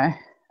somewhere,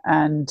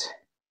 and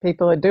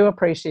people do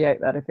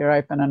appreciate that if you're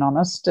open and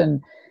honest.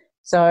 And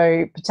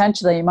so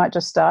potentially you might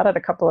just start at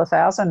a couple of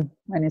thousand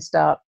when you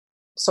start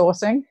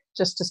sourcing,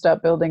 just to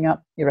start building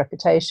up your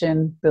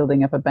reputation,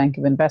 building up a bank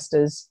of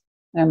investors.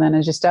 And then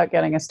as you start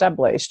getting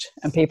established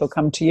and people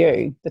come to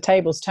you, the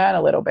tables turn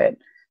a little bit.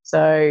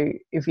 So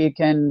if you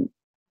can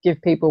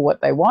give people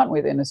what they want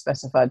within a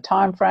specified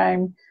time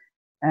frame,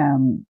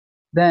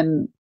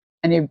 then,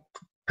 and you're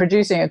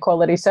producing a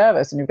quality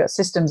service and you've got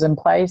systems in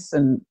place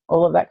and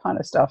all of that kind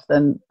of stuff,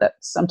 then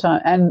that's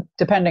sometimes, and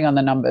depending on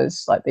the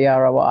numbers, like the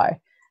ROI,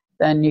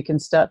 then you can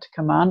start to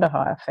command a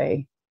higher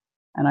fee.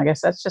 And I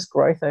guess that's just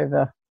growth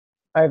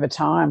over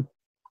time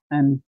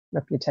and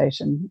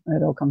reputation.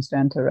 It all comes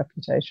down to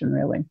reputation,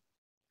 really.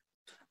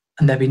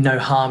 And there'd be no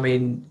harm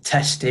in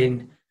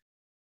testing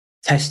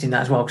that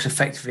as well, because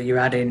effectively you're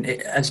adding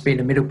it as being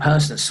a middle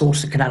person. A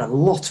sourcer can add a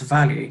lot of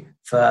value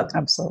for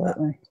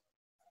Absolutely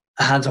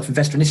a hands-off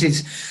investment.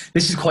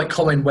 This is quite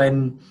common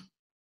when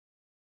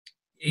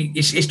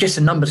it's just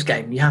a numbers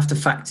game. You have to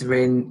factor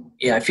in,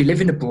 if you're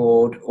living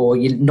abroad or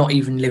you're not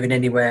even living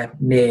anywhere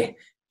near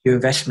your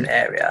investment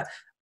area,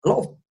 a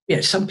lot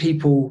of some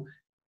people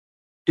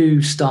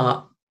do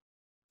start,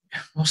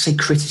 I'll say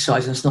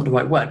criticising, that's not the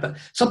right word, but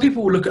some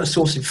people will look at a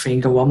sourcing fee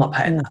and go, well, I'm not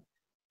paying that.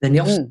 Then the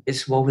opposite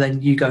is, well,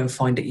 then you go and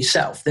find it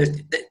yourself. There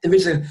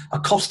is a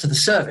cost to the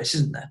service,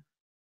 isn't there?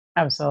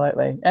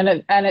 Absolutely. And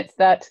it's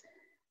that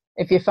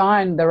if you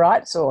find the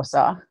right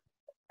sourcer,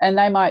 and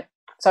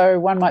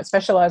one might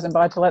specialise in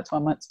buy-to-lets,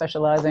 one might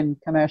specialise in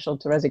commercial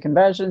to resi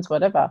conversions,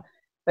 whatever.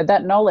 But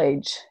that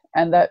knowledge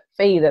and that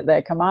fee that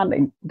they're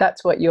commanding,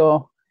 that's what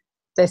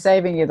they're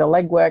saving you the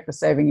legwork, they're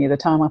saving you the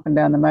time up and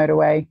down the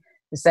motorway,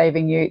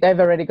 they've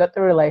already got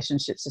the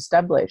relationships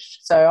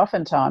established. So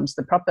oftentimes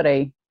the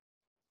property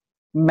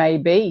may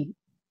be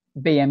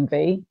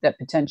BMV that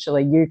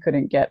potentially you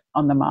couldn't get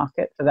on the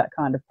market for that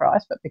kind of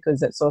price, but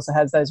because it also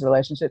has those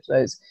relationships,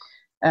 those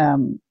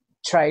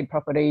trade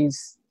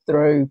properties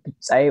through,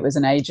 say it was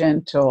an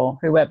agent or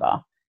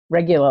whoever,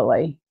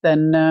 regularly,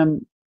 then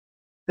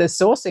the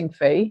sourcing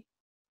fee,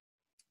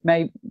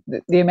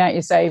 the amount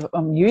you save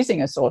on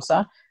using a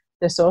sourcer,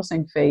 the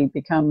sourcing fee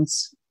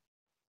becomes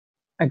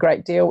a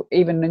great deal,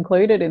 even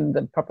included in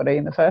the property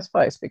in the first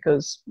place,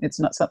 because it's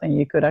not something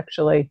you could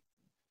actually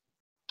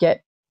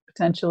get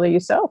potentially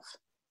yourself.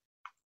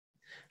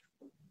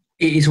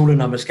 It is all a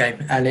numbers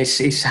game, and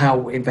it's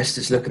how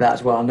investors look at that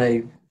as well. I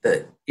know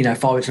that,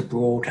 if I was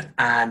abroad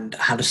and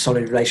had a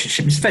solid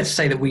relationship, it's fair to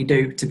say that we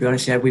do, to be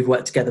honest, we've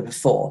worked together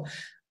before.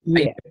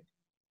 Yeah.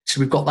 So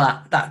we've got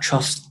that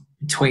trust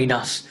between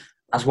us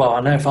as well.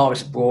 I know if I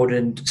was abroad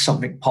and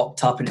something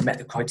popped up and it met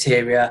the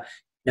criteria,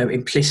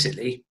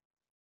 implicitly,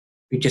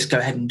 we'd just go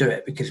ahead and do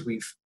it because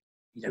we've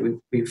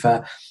done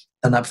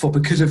that before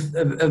because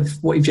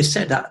of what you've just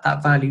said,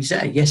 that value's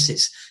there. Yes,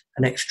 it's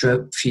an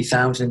extra few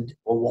thousand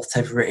or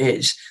whatever it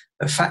is,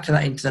 but factor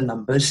that into the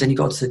numbers, then you've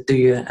got to do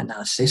your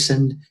analysis,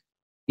 and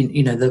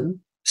the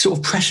sort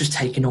of pressure's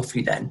taken off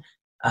you then.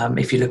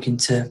 If you're looking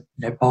to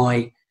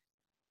buy,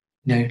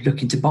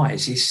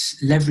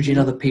 it's leveraging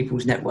other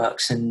people's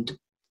networks and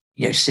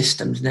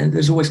systems. And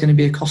there's always going to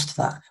be a cost to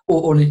that,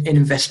 or an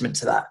investment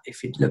to that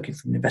if you're looking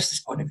from an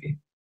investor's point of view.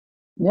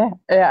 Yeah,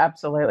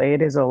 absolutely.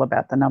 It is all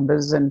about the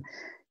numbers and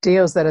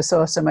deals that a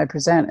sourcer may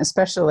present,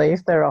 especially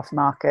if they're off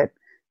market.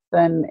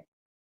 Then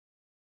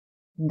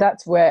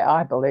that's where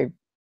I believe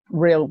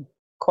real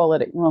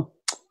quality, real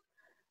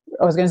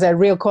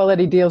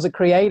quality deals are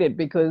created,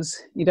 because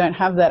you don't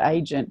have that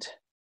agent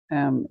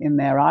in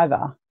there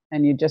either,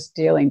 and you're just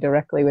dealing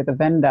directly with a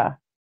vendor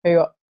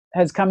who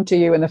has come to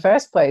you in the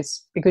first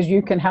place because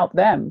you can help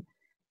them.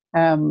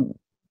 And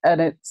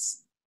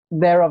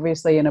they're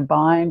obviously in a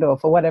bind or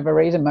for whatever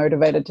reason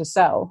motivated to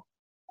sell,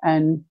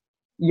 and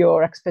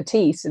your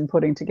expertise in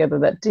putting together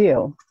that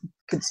deal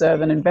could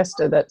serve an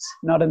investor that's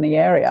not in the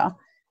area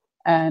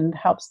and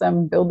helps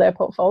them build their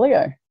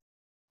portfolio.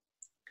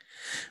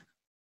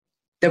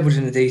 Devil's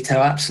in the detail,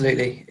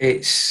 absolutely.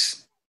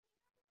 It's,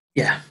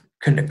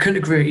 couldn't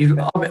agree with you.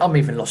 I'm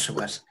even lost for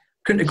words.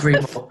 Couldn't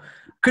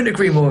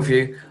agree more with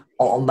you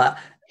on that.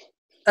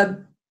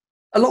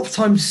 A lot of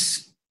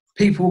times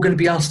people are going to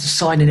be asked to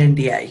sign an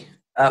NDA.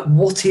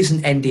 What is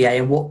an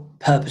NDA and what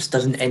purpose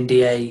does an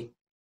NDA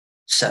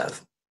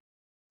serve?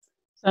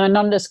 So a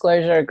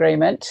non-disclosure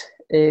agreement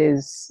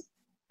is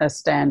a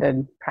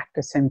standard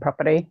practice in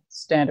property,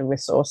 standard with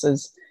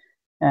sources.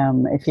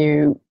 If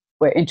you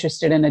were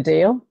interested in a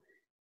deal,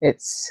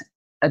 it's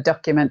a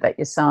document that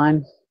you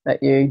sign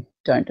that you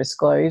don't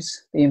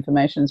disclose. The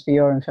information's for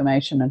your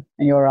information and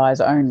your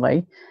eyes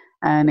only,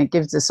 and it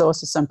gives the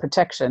sources some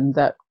protection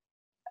that,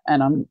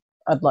 and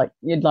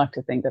you'd like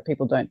to think that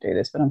people don't do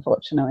this, but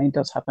unfortunately it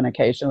does happen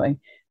occasionally,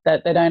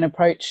 that they don't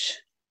approach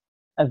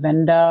a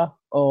vendor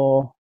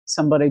or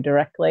somebody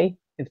directly.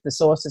 If the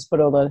source has put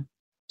all the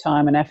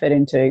time and effort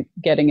into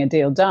getting a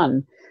deal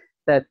done,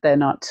 that they're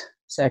not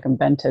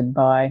circumvented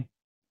by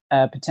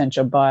a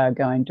potential buyer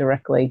going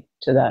directly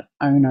to that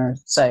owner,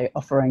 say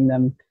offering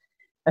them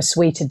a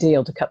sweeter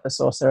deal to cut the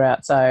sourcer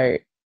out. So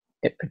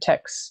it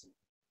protects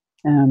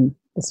the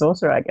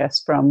sourcer, I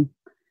guess, from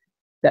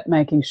that,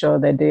 making sure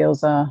their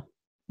deals are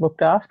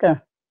looked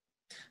after.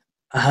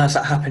 Has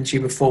that happened to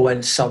you before,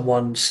 when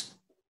someone's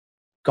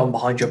gone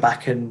behind your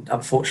back and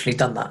unfortunately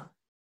done that?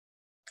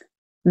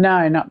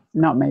 No,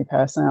 not me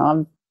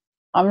personally.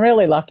 I'm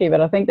really lucky,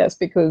 but I think that's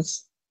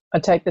because I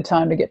take the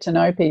time to get to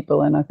know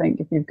people, and I think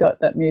if you've got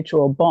that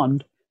mutual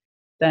bond,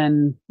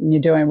 then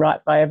you're doing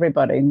right by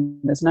everybody.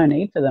 There's no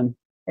need for them.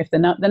 If the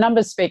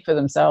numbers speak for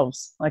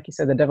themselves, like you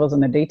said, the devil's in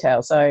the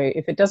detail. So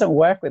if it doesn't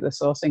work with the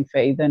sourcing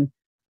fee, then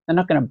they're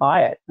not going to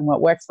buy it, and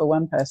what works for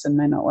one person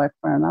may not work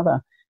for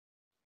another.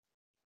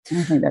 And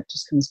I think that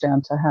just comes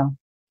down to how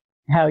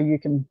how you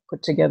can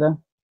put together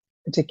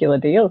particular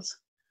deals.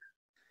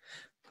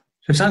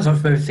 So it sounds like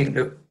from everything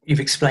that you've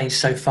explained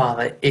so far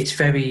that it's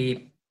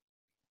very,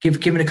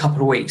 given a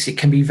couple of weeks, it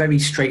can be very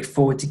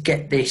straightforward to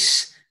get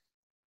this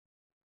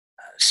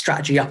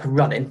strategy up and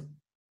running,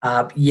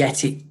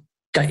 yet it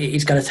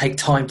is going to take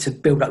time to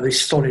build up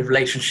those solid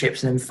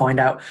relationships and then find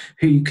out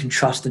who you can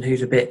trust and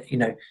who's a bit,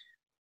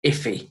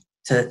 iffy,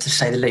 to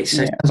say the least.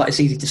 So It sounds like it's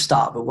easy to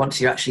start, but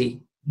once you're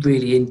actually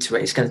really into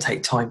it, it's going to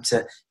take time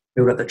to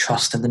build up the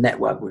trust and the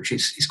network, which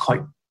is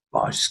quite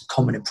it's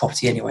common in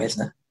property anyway,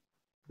 isn't it?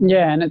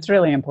 Yeah, and it's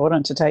really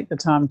important to take the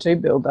time to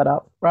build that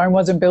up. Rome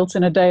wasn't built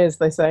in a day, as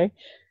they say.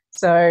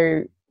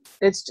 So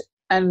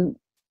and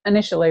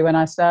initially when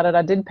I started,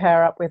 I did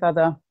pair up with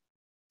other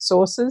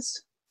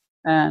sources,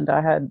 and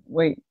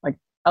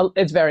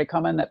it's very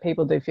common that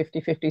people do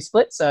 50-50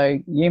 split. So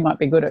you might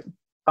be good at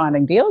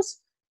finding deals.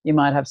 You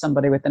might have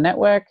somebody with the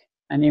network,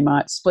 and you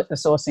might split the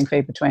sourcing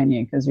fee between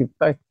you, because you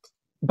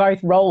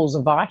both roles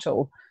are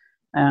vital.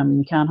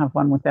 You can't have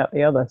one without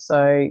the other.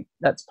 So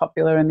that's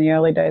popular in the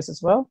early days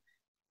as well.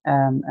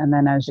 And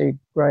then as you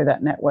grow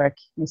that network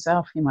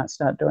yourself, you might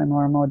start doing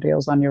more and more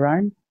deals on your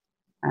own,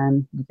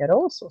 and you get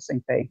all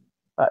sourcing fee.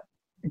 But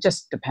it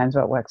just depends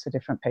what works for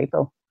different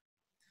people.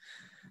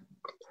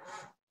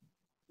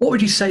 What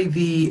would you say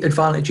the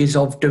advantages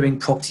of doing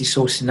property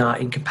sourcing are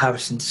in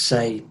comparison to,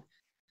 say,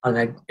 I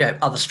don't know,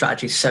 other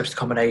strategies, service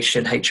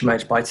accommodation,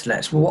 HMOs,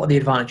 buy-to-lets? Well, what are the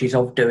advantages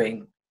of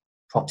doing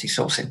property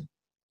sourcing?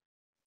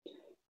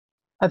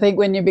 I think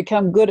when you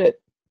become good at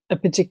a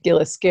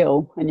particular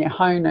skill and you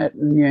hone it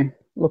and you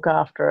look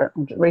after it,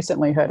 I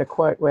recently heard a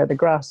quote where the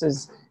grass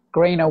is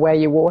greener where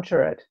you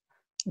water it,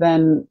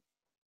 then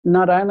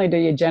not only do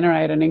you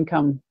generate an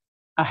income,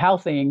 a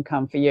healthy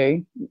income for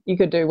you, you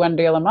could do one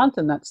deal a month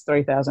and that's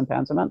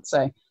 £3,000 a month,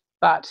 say.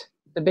 But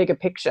the bigger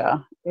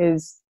picture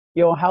is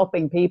you're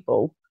helping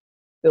people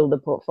build a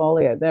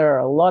portfolio. There are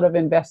a lot of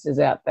investors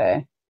out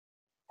there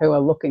who are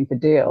looking for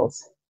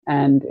deals.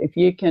 And if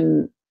you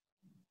can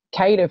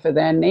cater for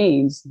their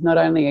needs, not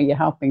only are you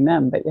helping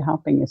them, but you're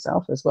helping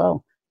yourself as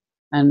well.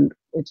 And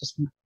it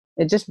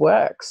just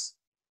works.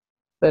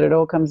 But it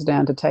all comes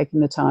down to taking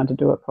the time to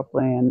do it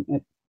properly.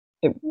 And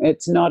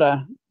it's not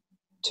a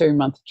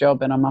 2-month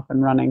job and I'm up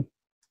and running.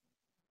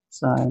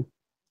 So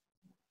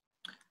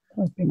that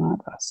would be my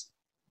advice.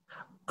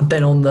 And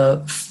then on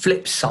the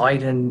flip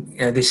side, and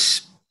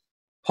this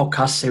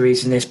podcast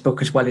series and this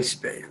book as well is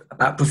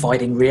about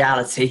providing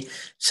reality.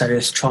 So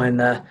let's try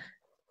and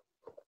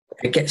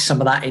get some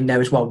of that in there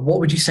as well. What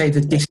would you say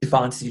the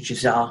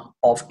disadvantages are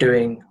of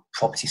doing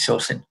property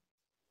sourcing?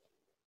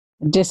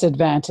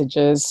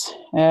 Disadvantages,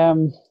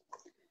 the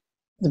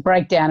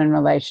breakdown in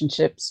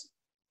relationships.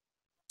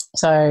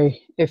 So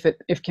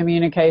if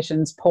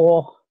communication's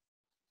poor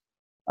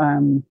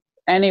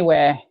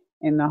anywhere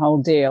in the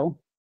whole deal,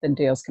 then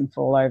deals can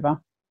fall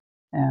over.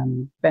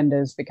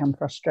 Vendors become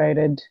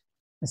frustrated.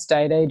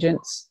 Estate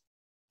agents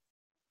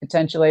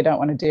potentially don't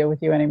want to deal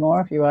with you anymore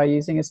if you are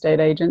using estate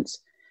agents.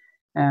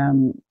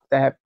 They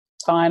have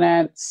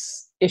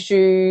finance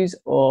issues,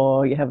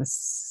 or you have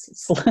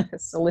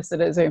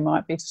solicitors who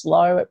might be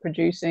slow at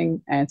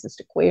producing answers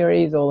to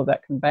queries, all of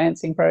that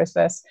conveyancing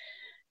process.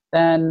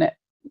 Then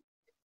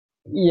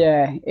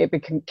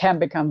it can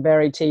become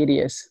very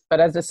tedious. But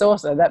as a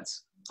sourcer,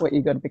 that's what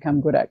you've got to become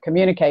good at.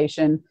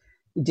 Communication,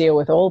 you deal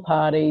with all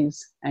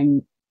parties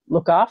and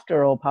look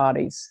after all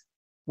parties.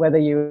 Whether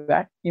you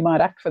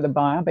might act for the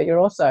buyer, but you're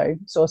also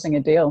sourcing a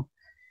deal.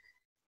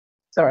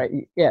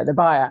 The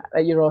buyer,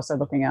 you're also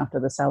looking after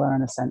the seller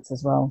in a sense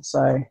as well.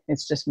 So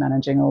it's just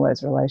managing all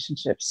those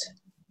relationships.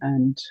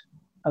 And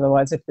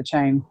otherwise, if the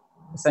chain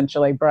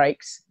essentially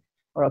breaks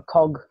or a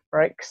cog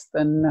breaks,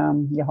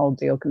 then your whole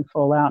deal can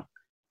fall out.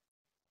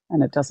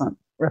 And it doesn't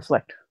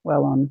reflect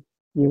well on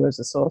you as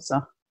a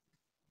sourcer.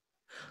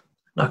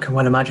 I can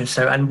well imagine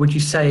so. And would you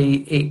say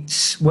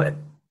it's,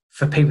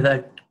 for people that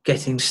are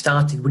getting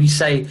started, would you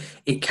say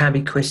it can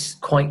be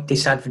quite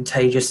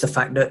disadvantageous, the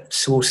fact that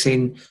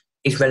sourcing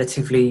is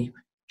relatively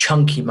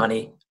chunky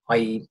money,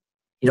 i.e.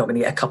 you're not going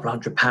to get a couple of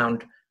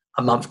 £100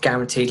 a month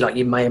guaranteed like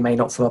you may or may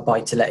not from a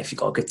buy-to-let if you've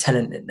got a good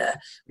tenant in there?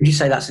 Would you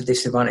say that's a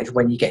disadvantage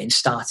when you're getting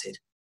started?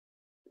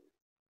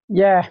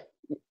 Yeah.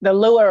 The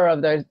lure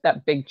of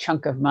that big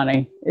chunk of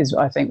money is,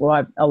 I think,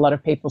 why a lot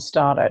of people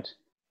start it.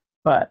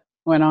 But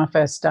when I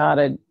first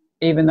started,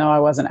 even though I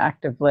wasn't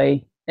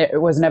actively,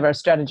 it was never a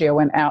strategy I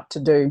went out to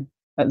do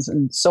as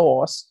in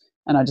source,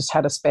 and I just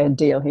had a spare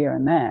deal here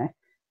and there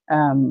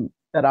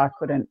that I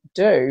couldn't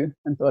do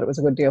and thought it was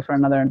a good deal for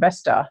another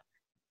investor.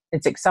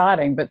 It's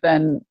exciting, but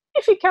then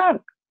if you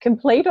can't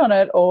complete on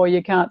it or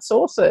you can't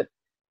source it,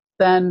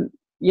 then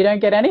you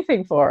don't get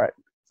anything for it.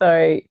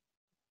 So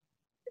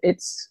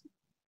it's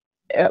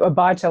a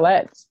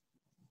buy-to-let,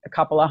 a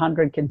couple of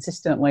hundred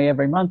consistently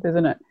every month,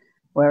 isn't it?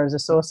 Whereas a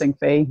sourcing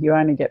fee, you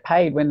only get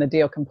paid when the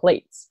deal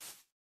completes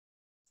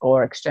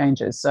or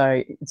exchanges.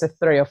 So it's a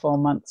 3 or 4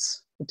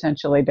 months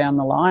potentially down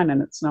the line,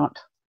 and it's not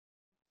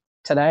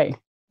today.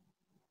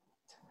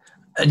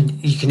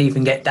 and you can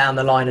even get down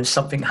the line and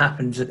something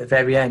happens at the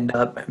very end.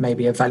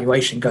 Maybe a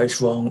valuation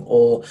goes wrong,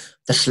 or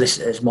the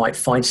solicitors might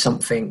find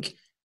something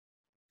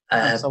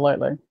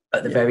Absolutely.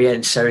 at the very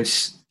end. So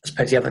it's, I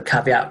suppose the other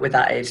caveat with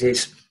that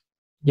is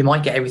you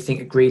might get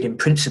everything agreed in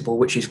principle,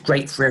 which is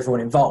great for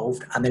everyone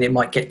involved, and then it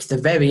might get to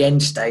the very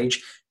end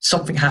stage,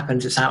 something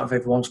happens that's out of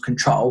everyone's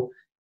control,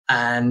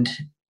 and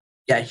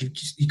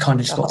you kind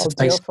of just got to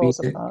face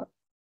falls apart.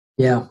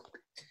 Yeah.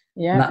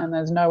 And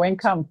there's no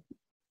income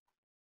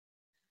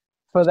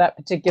for that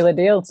particular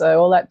deal. So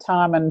all that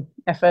time and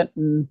effort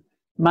and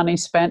money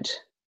spent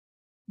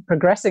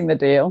progressing the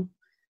deal,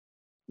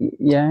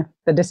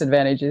 the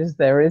disadvantage is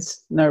there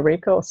is no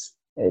recourse.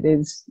 That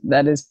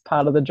is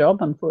part of the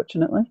job,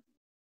 unfortunately.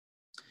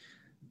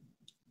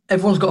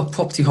 Everyone's got a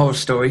property horror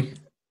story.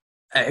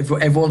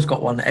 Everyone's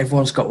got one.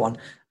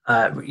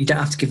 You don't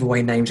have to give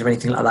away names or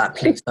anything like that.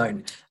 Please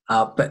don't.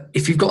 But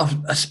if you've got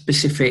a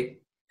specific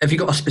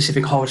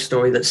horror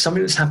story, that's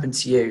something that's happened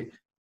to you,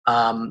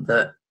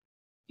 that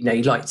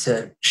you'd like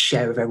to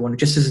share with everyone,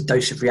 just as a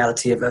dose of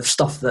reality of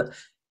stuff that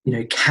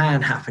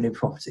can happen in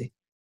property.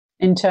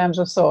 In terms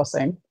of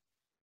sourcing.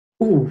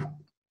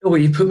 Oh,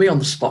 you put me on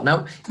the spot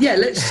now. Yeah,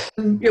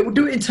 we'll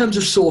do it in terms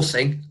of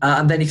sourcing,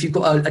 and then if you've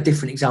got a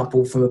different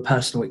example from a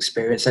personal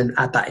experience, then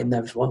add that in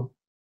there as well.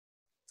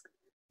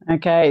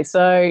 Okay,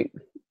 so,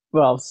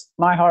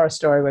 my horror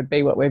story would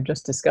be what we've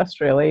just discussed,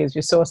 really, is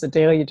you source a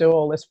deal, you do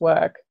all this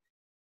work,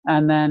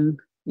 and then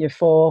you're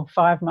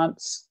 4-5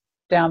 months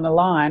down the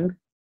line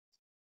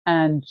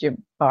and your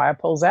buyer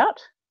pulls out.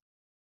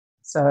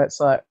 So it's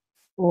like,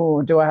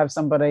 do I have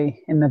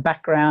somebody in the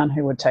background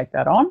who would take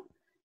that on?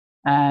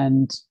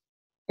 And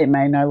it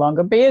may no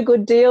longer be a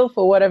good deal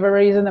for whatever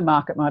reason. The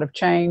market might have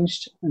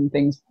changed and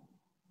things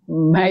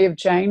may have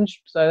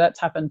changed. So that's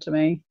happened to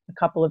me a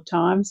couple of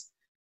times.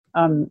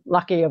 I'm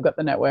lucky I've got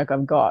the network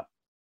I've got,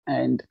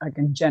 and I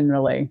can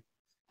generally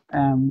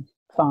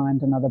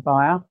find another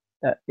buyer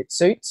that it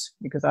suits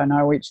because I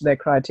know each of their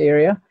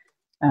criteria.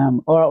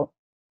 Or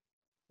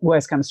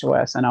worst comes to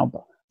worst, and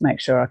I'll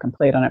make sure I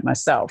complete on it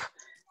myself.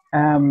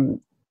 That'd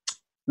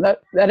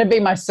be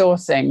my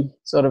sourcing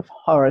sort of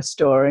horror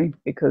story,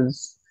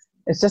 because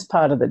it's just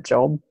part of the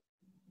job,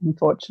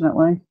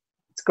 unfortunately.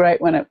 It's great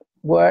when it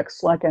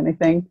works like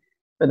anything,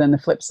 but then the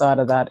flip side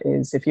of that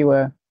is if you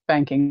were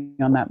banking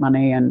on that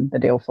money and the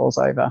deal falls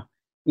over,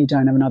 you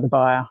don't have another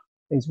buyer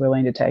who's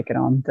willing to take it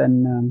on,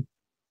 then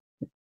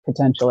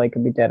potentially it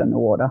could be dead in the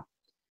water.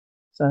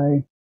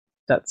 So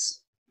that's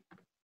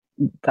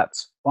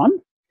one.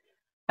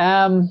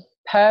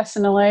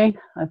 Personally,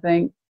 I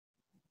think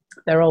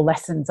they're all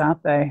lessons,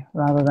 aren't they,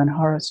 rather than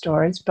horror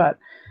stories. But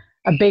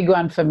a big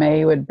one for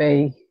me would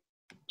be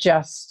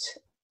just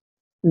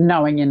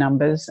knowing your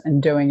numbers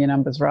and doing your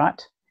numbers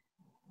right.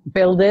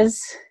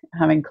 Builders,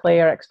 having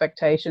clear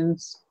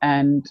expectations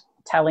and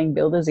telling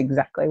builders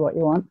exactly what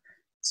you want.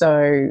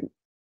 So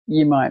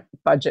you might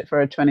budget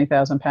for a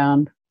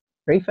 £20,000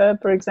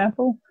 refurb, for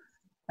example,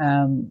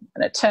 and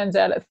it turns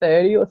out at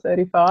 30 or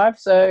 35.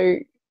 So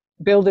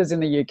builders in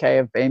the UK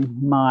have been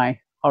my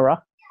horror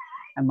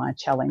and my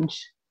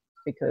challenge,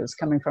 because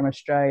coming from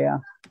Australia,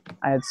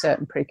 I had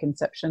certain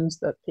preconceptions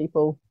that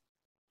people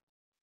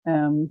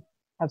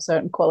have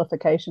certain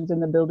qualifications in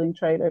the building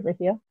trade over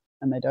here,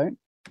 and they don't.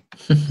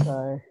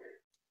 So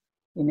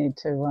you need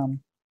to,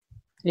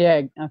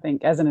 I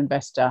think as an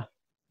investor,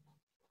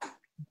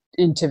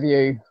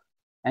 interview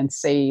and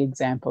see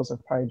examples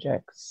of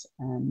projects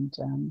and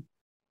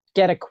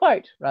get a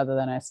quote rather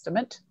than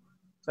estimate.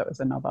 So it was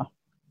another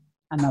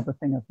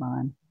thing of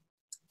mine.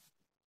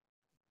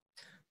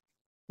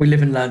 We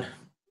live and learn.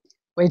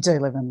 We do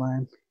live and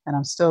learn, and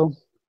I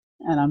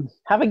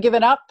haven't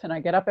given up, and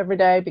I get up every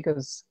day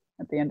because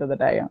at the end of the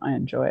day I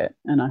enjoy it,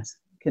 and I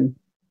can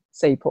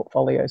see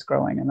portfolios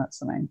growing, and that's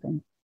the main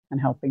thing, and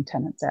helping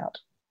tenants out.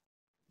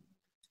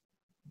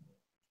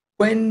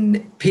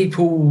 When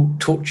people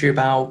talk to you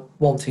about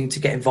wanting to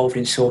get involved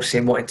in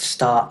sourcing, wanting to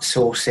start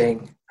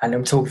sourcing, and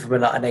I'm talking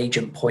from an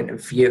agent point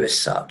of view as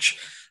such,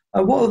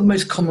 what are the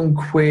most common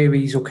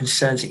queries or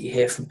concerns that you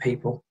hear from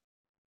people?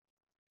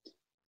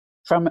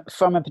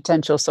 From a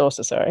potential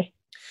sourcer, sorry?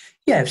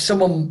 Yeah, if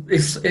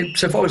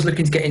I was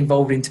looking to get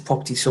involved into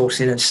property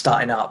sourcing and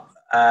starting up,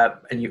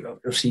 and you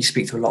obviously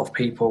speak to a lot of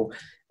people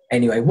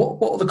anyway,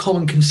 what are the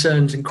common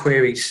concerns and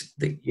queries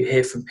that you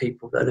hear from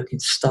people that are looking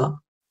to start?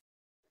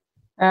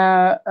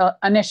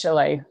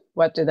 Initially,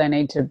 what do they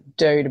need to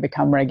do to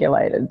become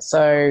regulated?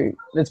 So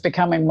it's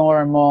becoming more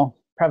and more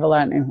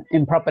prevalent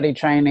in property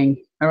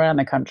training around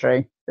the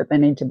country that they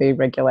need to be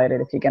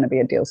regulated if you're going to be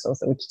a deal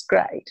sourcer, which is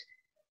great.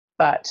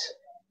 But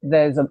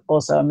there's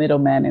also a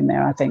middleman in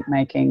there, I think,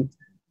 making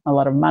a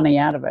lot of money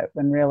out of it,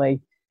 when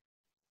really,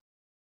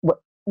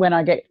 when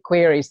I get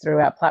queries through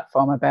our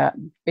platform about,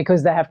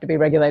 because they have to be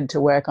regulated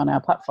to work on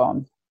our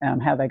platform,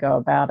 how they go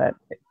about it,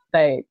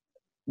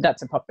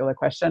 that's a popular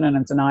question, and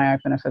it's an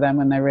eye-opener for them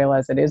when they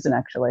realise it isn't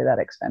actually that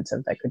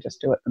expensive. They could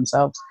just do it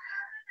themselves.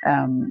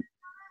 And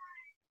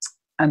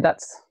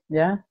that's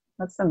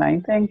the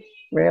main thing,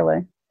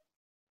 really.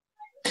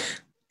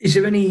 Is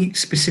there any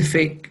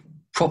specific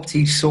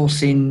property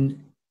sourcing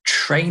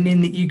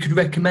training that you could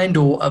recommend,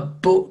 or a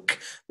book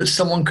that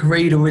someone can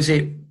read, or is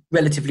it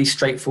relatively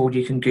straightforward?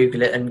 You can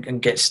Google it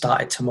and get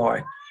started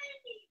tomorrow.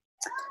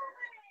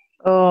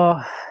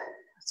 Oh,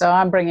 so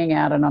I'm bringing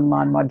out an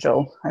online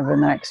module over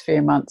the next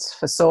few months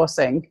for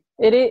sourcing.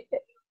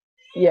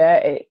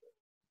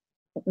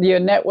 Your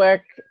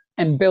network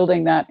and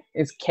building that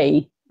is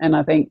key. And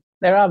I think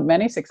there are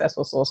many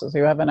successful sources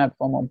who haven't had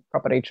formal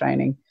property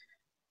training.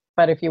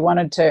 But if you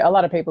wanted to, a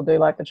lot of people do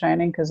like the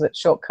training because it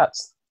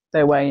shortcuts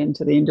their way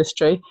into the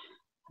industry,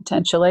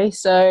 potentially.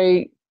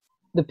 So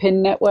the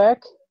PIN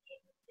network,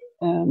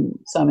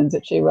 Simon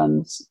Zicci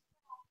runs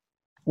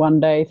 1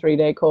 day, 3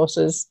 day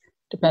courses,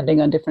 depending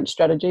on different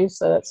strategies.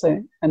 So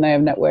and they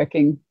have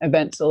networking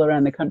events all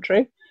around the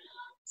country.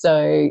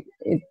 So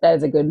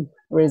there's a good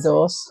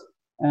resource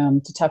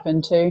to tap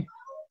into,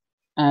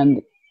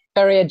 and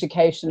very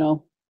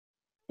educational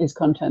is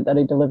content that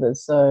he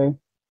delivers. So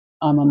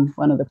I'm on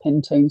one of the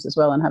PIN teams as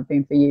well and have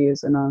been for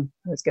years, and I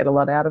always get a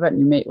lot out of it, and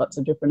you meet lots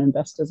of different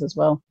investors as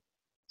well.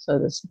 So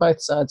there's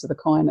both sides of the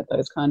coin at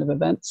those kind of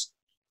events.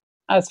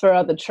 As for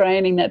other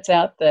training that's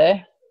out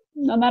there,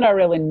 none that I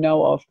really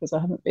know of because I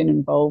haven't been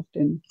involved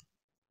in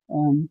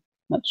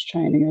much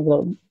training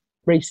over the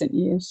recent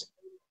years.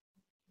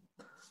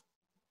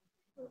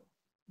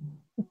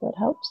 If that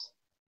helps.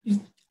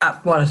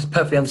 Well, it's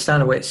perfectly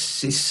understandable. It's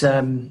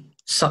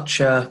such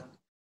a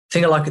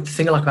thing I like. The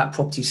thing I like about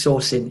property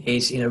sourcing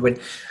is, when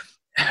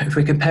if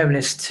we're comparing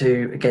this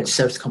to, again,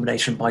 service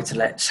accommodation,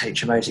 buy-to-lets,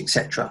 HMOs,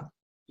 etc.,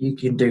 you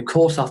can do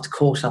course after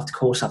course after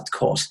course after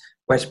course.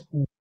 Whereas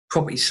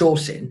property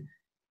sourcing,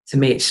 to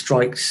me, it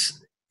strikes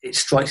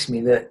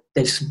me that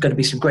there's going to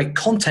be some great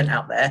content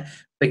out there,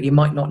 but you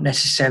might not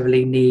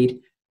necessarily need,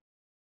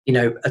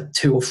 a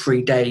 2 or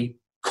 3 day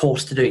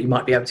course to do it. You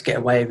might be able to get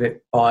away with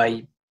it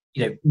by,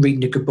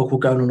 reading a good book or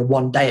going on a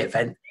 1 day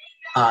event.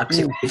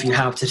 If you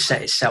have to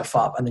set itself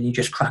up and then you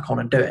just crack on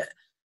and do it.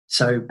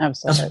 So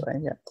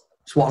absolutely,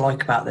 that's what I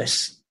like about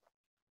this.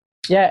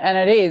 Yeah, and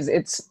it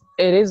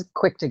is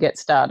quick to get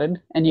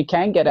started, and you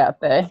can get out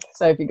there.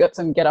 So if you've got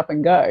some get up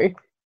and go,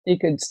 you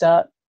could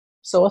start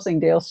sourcing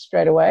deals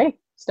straight away,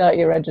 start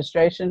your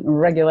registration and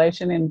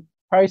regulation in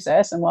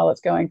process, and while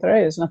it's going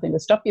through, there's nothing to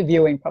stop you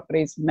viewing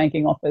properties,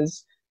 making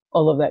offers,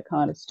 all of that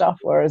kind of stuff.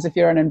 Whereas if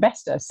you're an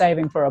investor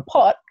saving for a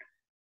pot,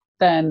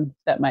 then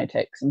that may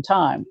take some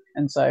time.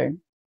 And so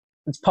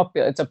it's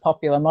a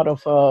popular model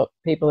for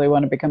people who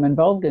want to become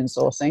involved in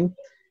sourcing.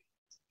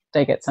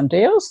 They get some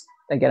deals,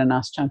 they get a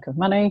nice chunk of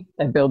money,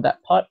 they build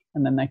that pot,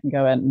 and then they can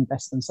go out and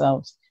invest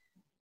themselves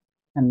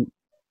and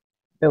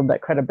build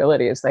that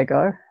credibility as they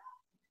go.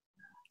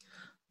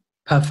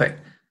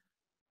 Perfect.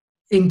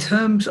 In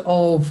terms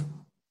of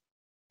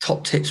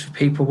top tips for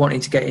people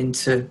wanting to get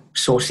into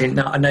sourcing,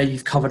 now I know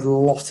you've covered a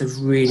lot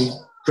of really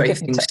great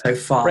things so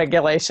far.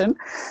 Regulation.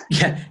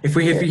 Yeah. If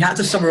you had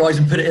to summarise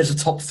and put it as a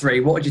top 3,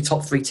 what would your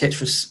top 3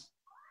 tips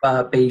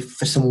be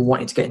for someone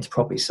wanting to get into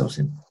property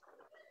sourcing?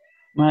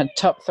 My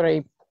top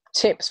 3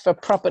 tips for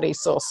property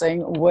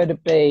sourcing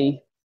would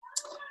be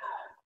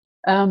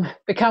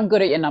become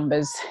good at your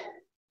numbers.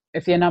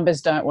 If your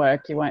numbers don't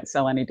work, you won't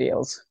sell any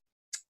deals.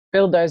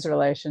 Build those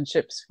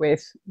relationships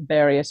with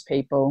various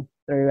people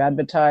through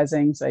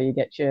advertising. So you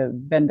get your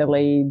vendor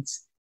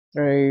leads,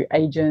 through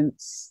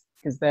agents,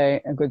 because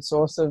they're a good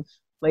source of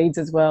leads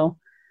as well.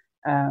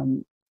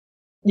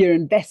 Your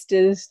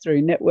investors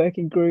through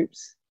networking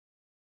groups.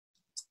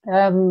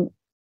 It's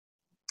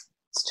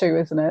 2,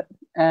 isn't it?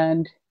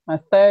 And my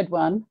third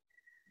one,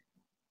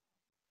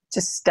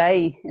 just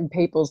stay in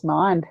people's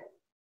mind.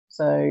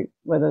 So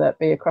whether that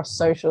be across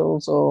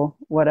socials or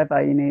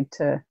whatever, you need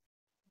to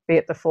be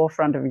at the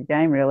forefront of your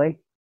game, really,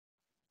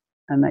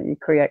 and that you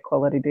create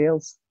quality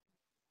deals.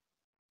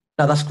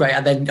 No, that's great.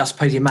 And then I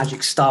suppose your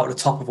magic star at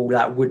the top of all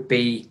that would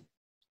be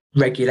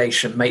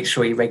regulation. Make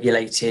sure you're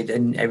regulated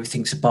and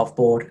everything's above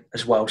board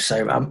as well.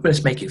 So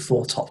let's make it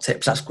 4 top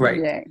tips. That's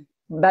great. Yeah,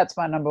 that's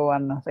my number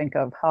one. I think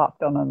I've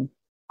harped on them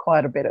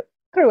quite a bit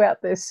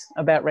throughout this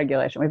about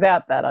regulation.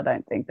 Without that, I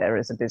don't think there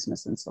is a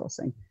business in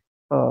sourcing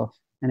for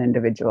an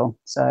individual.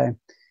 So I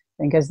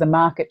think as the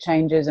market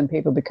changes and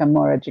people become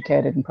more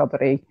educated in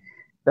property,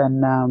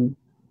 then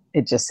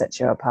it just sets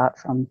you apart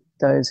from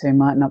those who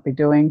might not be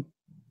doing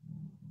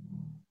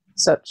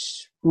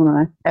such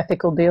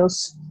ethical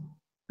deals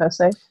per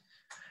se.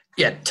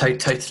 Yeah,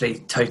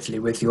 totally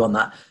with you on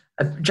that.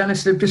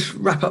 Janice, just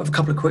wrap up with a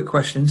couple of quick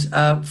questions.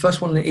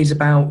 First one is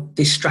about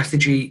this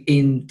strategy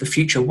in the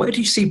future. Where do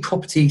you see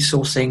property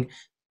sourcing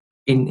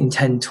in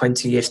 10,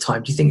 20 years'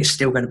 time? Do you think it's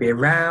still going to be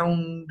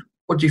around?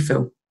 What do you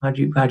feel? How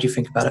do you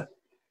think about it?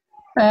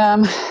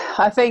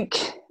 I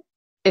think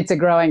it's a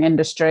growing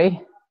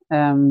industry,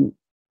 and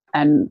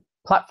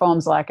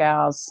platforms like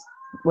ours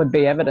would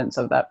be evidence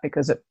of that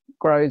because it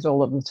grows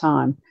all of the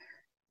time,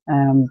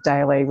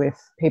 daily, with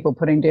people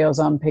putting deals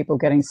on, people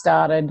getting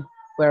started.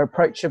 We're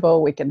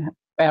approachable.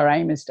 Our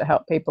aim is to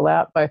help people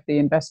out, both the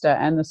investor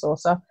and the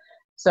sourcer.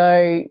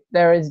 So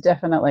there is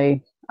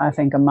definitely, I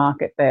think, a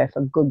market there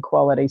for good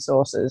quality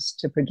sources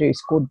to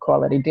produce good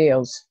quality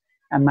deals.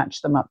 and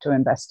match them up to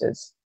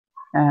investors.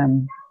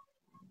 And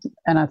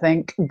I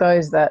think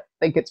those that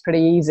think it's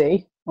pretty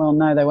easy, well,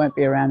 no, they won't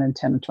be around in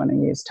 10 or 20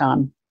 years'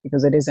 time,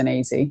 because it isn't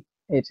easy.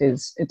 It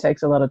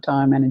takes a lot of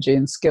time, energy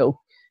and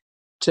skill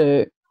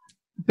to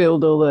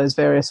build all those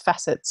various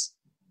facets.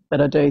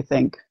 But I do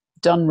think,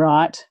 done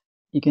right,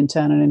 you can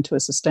turn it into a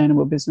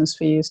sustainable business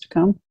for years to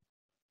come.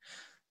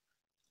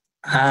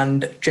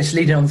 And just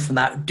leading on from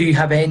that, do you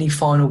have any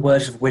final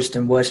words of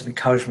wisdom, words of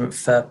encouragement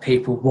for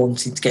people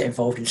wanting to get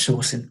involved in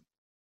sourcing?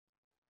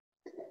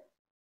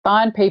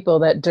 Find people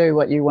that do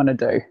what you want to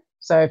do.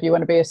 So if you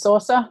want to be a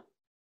sourcer,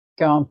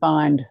 go and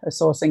find a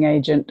sourcing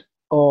agent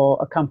or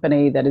a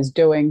company that is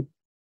doing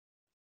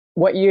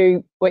what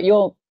you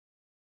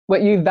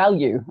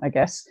value, I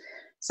guess.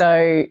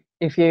 So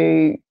if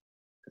you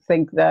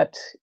think that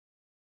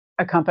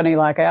a company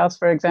like ours,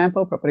 for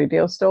example, Property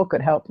Deal Store,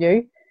 could help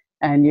you,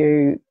 and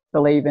you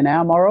believe in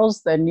our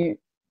morals, and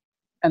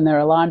they're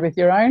aligned with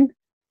your own,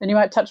 then you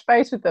might touch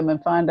base with them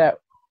and find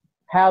out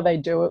how they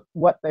do it,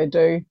 what they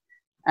do.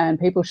 And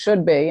people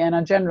should be and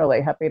are generally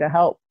happy to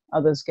help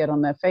others get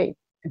on their feet,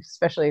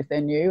 especially if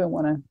they're new and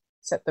want to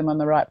set them on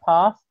the right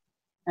path.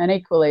 And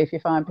equally, if you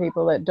find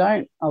people that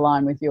don't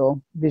align with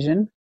your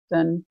vision,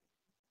 then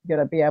you've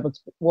got to be able to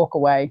walk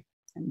away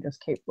and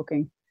just keep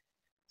looking.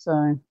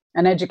 So,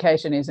 and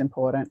education is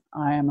important.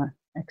 I am an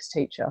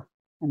ex-teacher,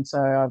 and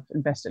so I've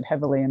invested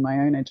heavily in my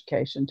own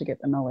education to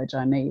get the knowledge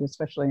I need,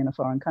 especially in a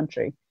foreign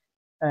country.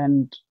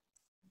 And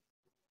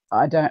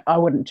I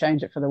wouldn't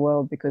change it for the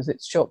world, because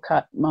it's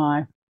shortcut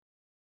my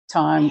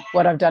time.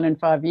 What I've done in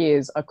 5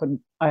 years,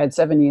 I had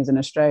 7 years in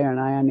Australia, and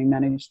I only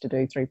managed to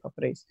do 3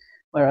 properties,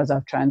 whereas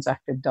I've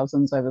transacted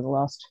dozens over the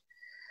last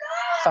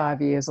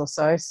 5 years or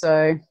so.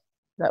 So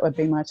that would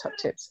be my top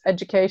tips: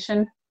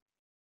 education,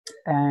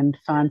 and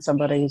find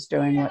somebody who's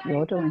doing what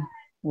you're doing,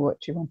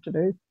 what you want to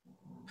do.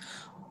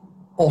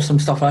 Awesome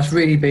stuff. That's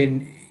really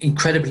been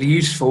incredibly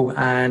useful,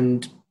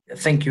 and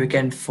thank you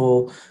again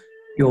for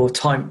your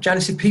time.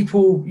 Janice,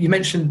 you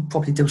mentioned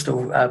Property Deal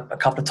Store a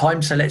couple of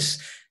times, so let's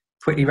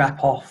quickly wrap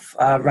up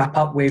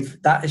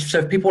with that. So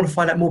if people want to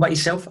find out more about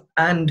yourself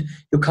and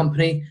your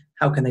company,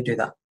 how can they do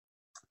that?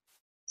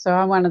 So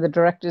I'm one of the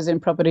directors in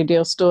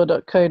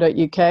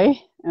propertydealstore.co.uk,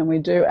 and we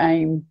do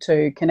aim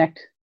to connect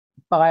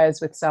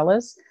buyers with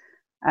sellers,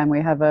 and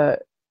we have a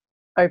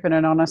open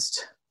and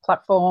honest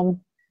platform.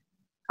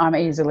 I'm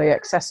easily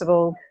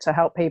accessible to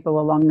help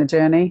people along the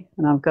journey,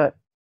 and I've got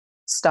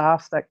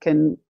staff that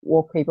can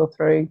walk people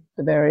through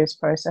the various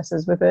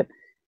processes with it.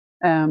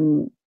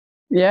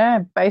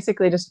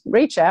 Basically just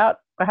reach out.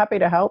 We're happy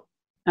to help,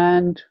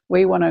 and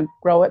we want to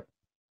grow it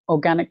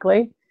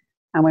organically,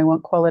 and we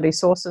want quality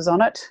sources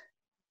on it.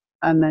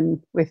 And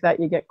then with that,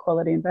 you get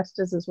quality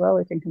investors as well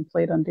who can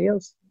complete on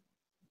deals.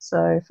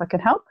 So if I can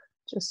help,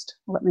 just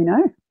let me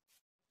know.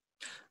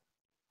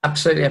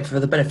 Absolutely. And for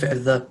the benefit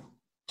of the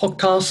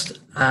podcast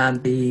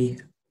and the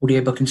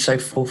audiobook and so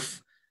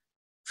forth,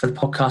 for the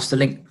podcast, the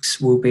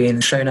links will be in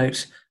the show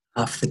notes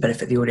for the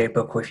benefit of the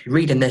audiobook. Or if you're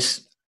reading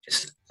this,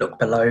 just look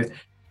below.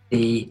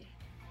 The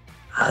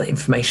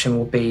information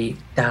will be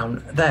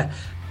down there.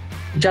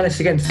 Janice,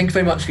 again, thank you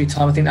very much for your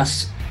time. I think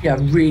that's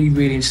really,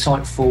 really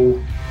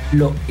insightful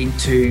look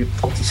into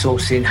property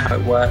sourcing, how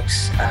it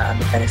works, and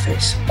the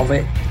benefits of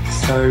it.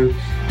 So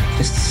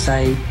just to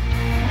say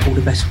all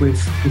the best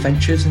with your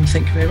ventures, and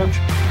thank you very much.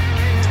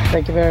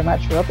 Thank you very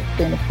much, Rob. It's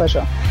been a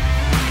pleasure.